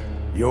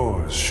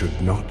 yours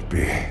should not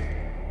be.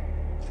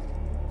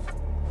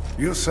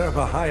 You serve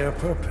a higher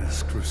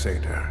purpose,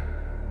 Crusader.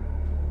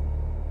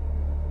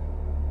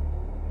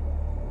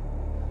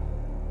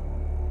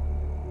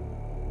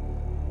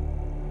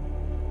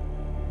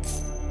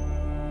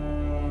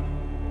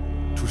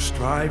 To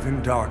strive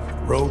in dark,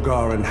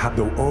 Rogar and have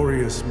the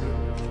Aureus.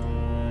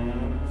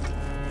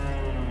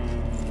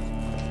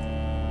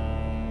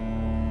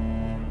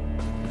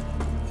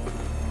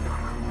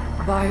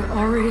 By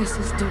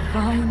Aureus'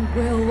 divine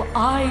will,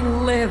 I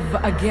live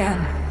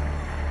again.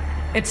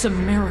 It's a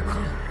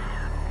miracle.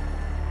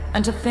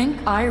 And to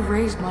think I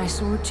raised my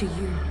sword to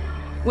you,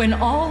 when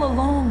all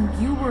along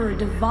you were a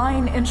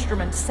divine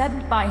instrument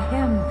sent by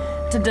him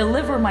to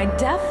deliver my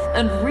death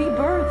and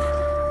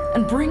rebirth,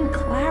 and bring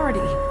clarity.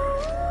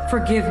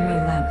 Forgive me,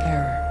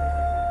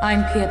 Lampbearer.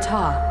 I'm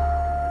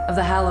Pietà, of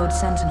the Hallowed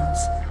Sentinels.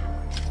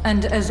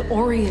 And as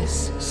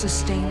Aureus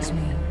sustains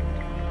me,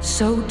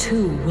 so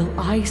too will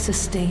I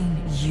sustain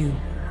you.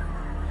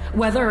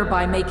 Whether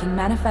by making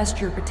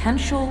manifest your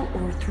potential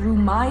or through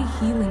my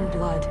healing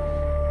blood,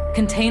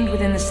 contained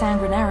within the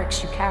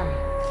sanguinarics you carry.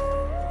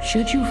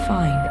 Should you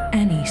find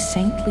any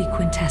saintly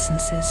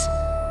quintessences,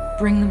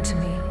 bring them to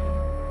me,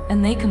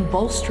 and they can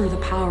bolster the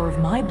power of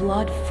my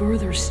blood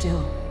further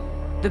still.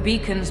 The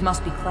beacons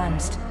must be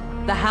cleansed,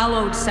 the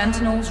Hallowed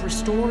Sentinels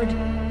restored,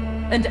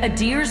 and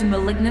Adir's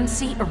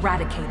malignancy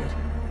eradicated.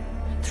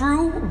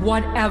 Through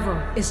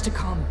whatever is to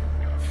come,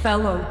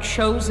 fellow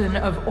chosen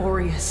of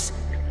Aureus,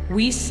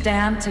 we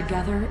stand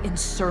together in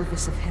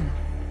service of him.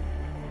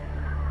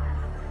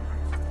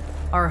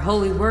 Our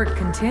holy work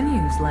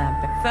continues,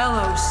 Lampbearer.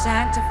 Fellow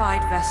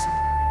sanctified vessel,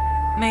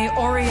 may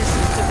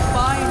Aureus'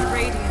 divine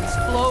radiance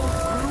flow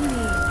through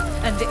me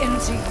and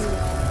into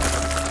you.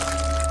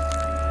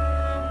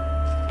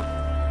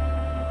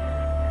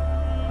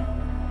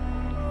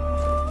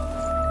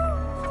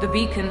 The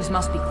beacons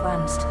must be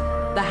cleansed,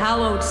 the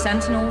Hallowed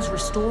Sentinels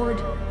restored,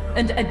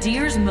 and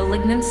Adir's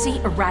malignancy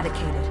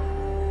eradicated.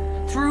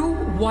 Through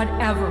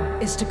whatever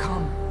is to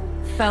come,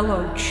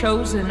 Fellow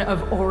chosen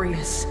of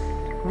Aureus,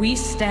 we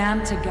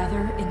stand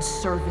together in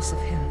service of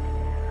him.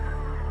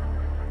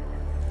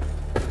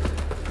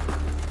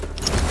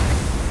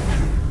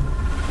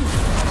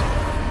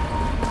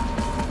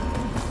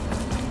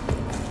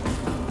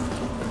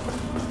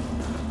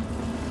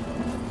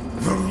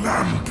 The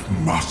lamp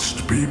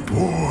must be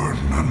born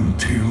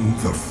until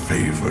the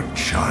favored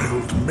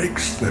child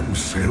makes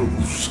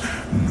themselves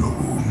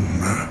known.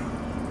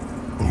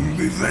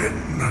 Only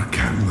then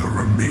can the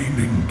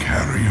remaining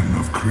carrion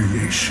of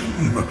creation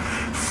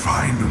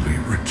finally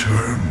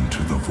return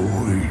to the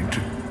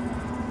void.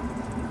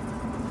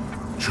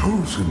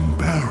 Chosen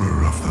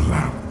bearer of the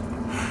lamp,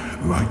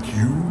 like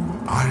you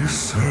I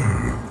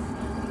serve,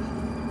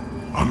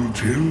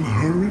 until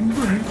her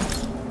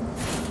embrace.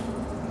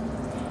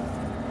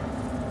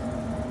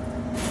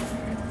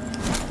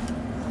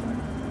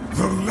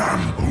 The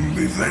lamp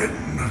only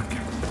then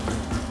can...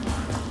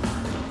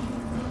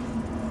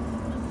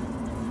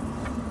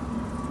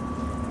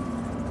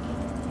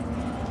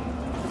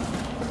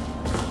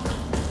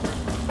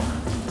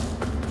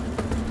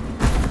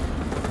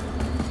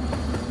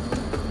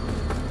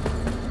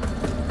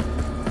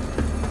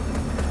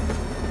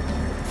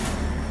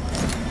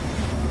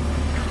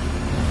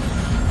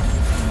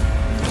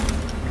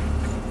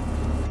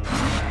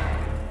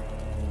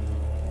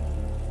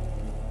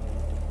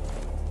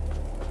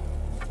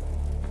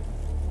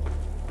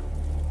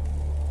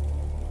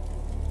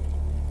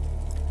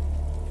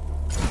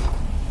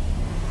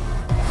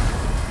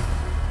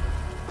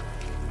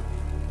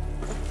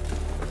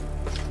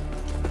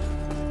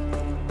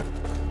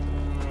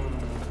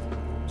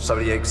 So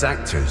the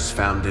Exactors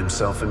found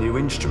himself a new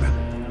instrument,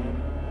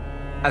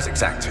 as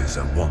Exactors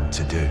are wont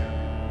to do.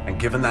 And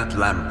given that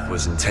lamp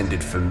was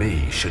intended for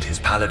me should his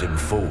paladin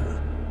fall,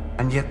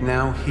 and yet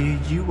now here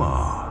you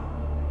are,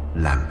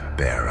 lamp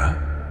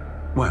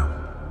bearer. Well,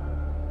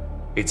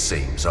 it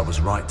seems I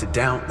was right to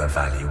doubt the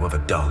value of a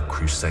Dark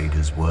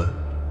Crusader's word.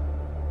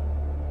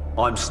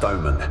 I'm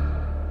Stoneman,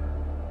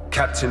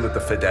 captain of the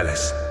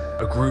Fidelis,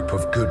 a group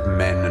of good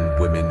men and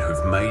women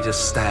who've made a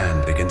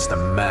stand against the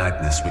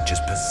madness which has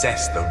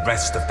possessed the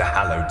rest of the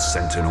hallowed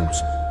Sentinels.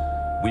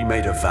 We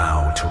made a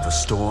vow to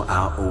restore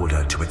our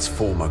order to its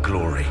former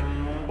glory,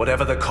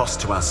 whatever the cost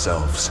to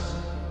ourselves.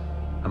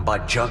 And by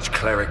Judge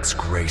Cleric's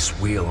grace,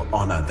 we'll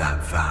honor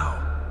that vow.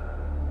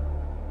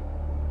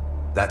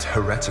 That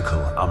heretical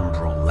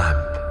umbral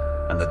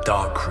lamp and the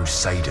Dark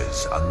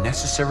Crusaders are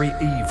necessary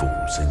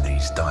evils in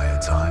these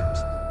dire times,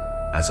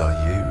 as are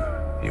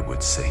you, it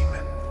would seem.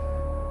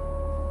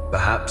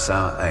 Perhaps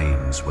our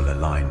aims will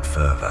align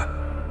further.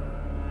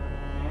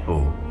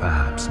 Or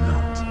perhaps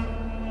not.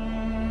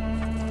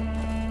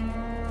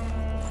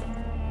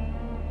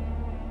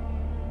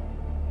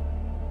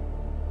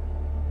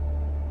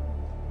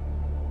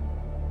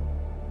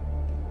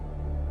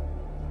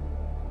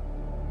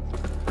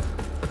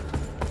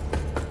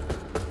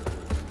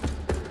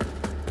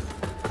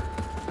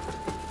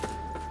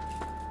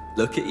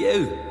 Look at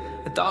you,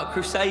 a Dark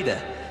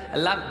Crusader, a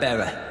lamp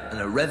bearer,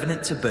 and a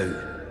revenant to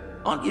boot.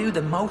 Aren't you the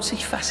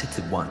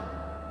multifaceted one?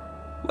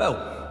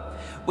 Well,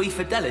 we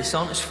Fidelis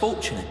aren't as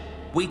fortunate.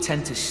 We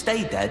tend to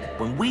stay dead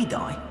when we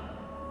die.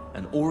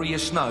 And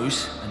Aureus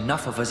knows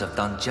enough of us have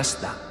done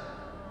just that.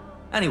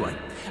 Anyway,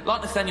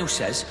 like Nathaniel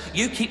says,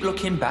 you keep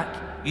looking back,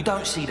 you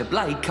don't see the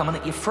blade coming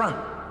at your front.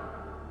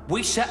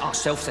 We set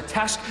ourselves a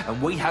task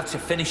and we have to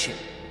finish it.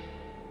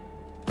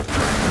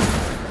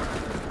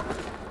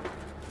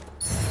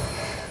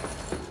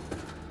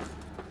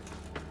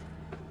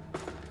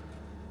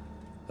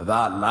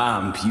 That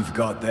lamp you've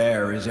got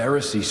there is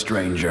heresy,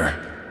 stranger.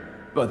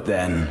 But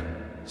then,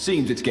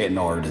 seems it's getting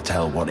harder to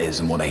tell what is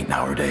and what ain't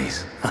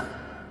nowadays.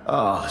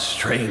 Ah,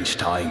 strange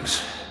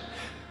times.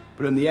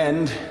 But in the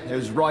end,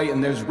 there's right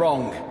and there's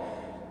wrong.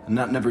 And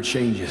that never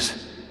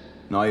changes.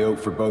 And I hope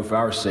for both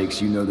our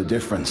sakes you know the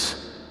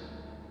difference.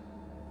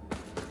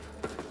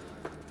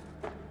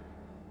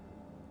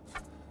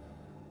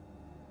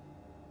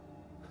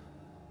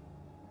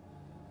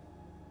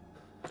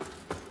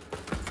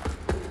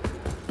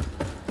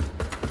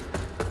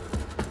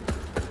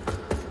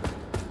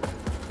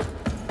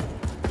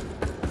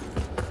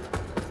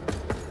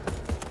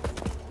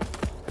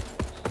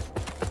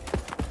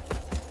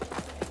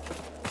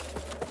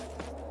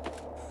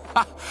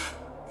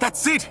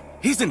 That's it,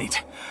 isn't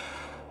it?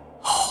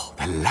 Oh,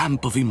 the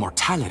Lamp of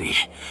Immortality.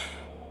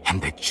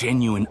 And the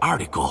genuine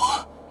article.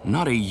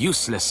 Not a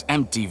useless,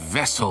 empty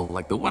vessel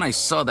like the one I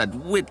saw that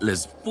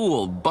witless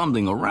fool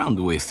bumbling around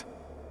with.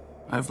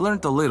 I've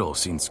learned a little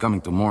since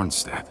coming to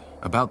Mornstead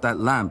about that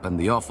lamp and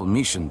the awful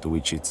mission to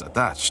which it's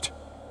attached.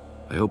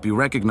 I hope you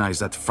recognize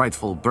that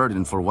frightful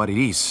burden for what it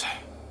is.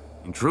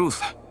 In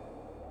truth,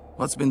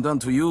 what's been done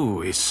to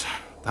you is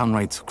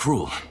downright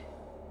cruel.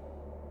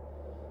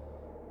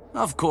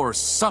 Of course,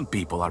 some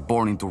people are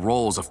born into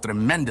roles of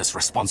tremendous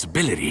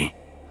responsibility.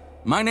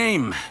 My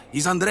name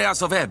is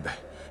Andreas of Ebb,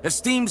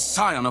 esteemed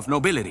scion of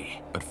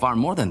nobility, but far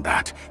more than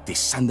that,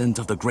 descendant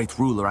of the great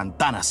ruler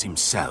Antanas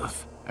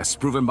himself, as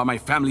proven by my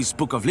family's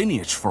book of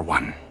lineage, for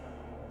one.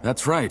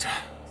 That's right.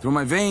 Through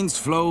my veins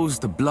flows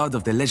the blood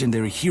of the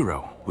legendary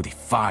hero who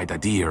defied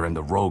Adir and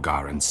the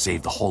Rogar and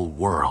saved the whole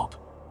world,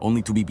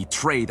 only to be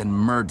betrayed and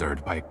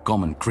murdered by a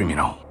common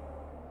criminal.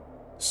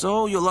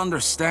 So you'll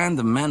understand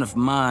a man of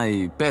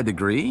my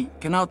pedigree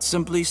cannot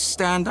simply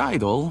stand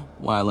idle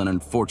while an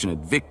unfortunate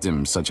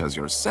victim such as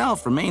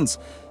yourself remains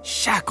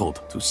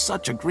shackled to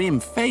such a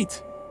grim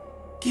fate.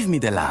 Give me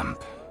the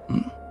lamp,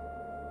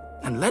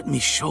 and let me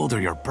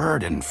shoulder your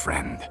burden,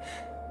 friend.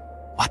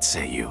 What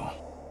say you?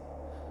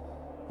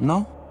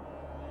 No?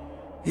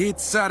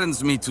 It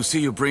saddens me to see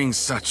you bring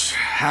such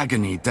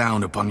agony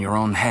down upon your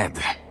own head.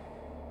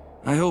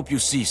 I hope you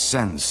see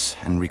sense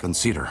and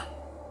reconsider.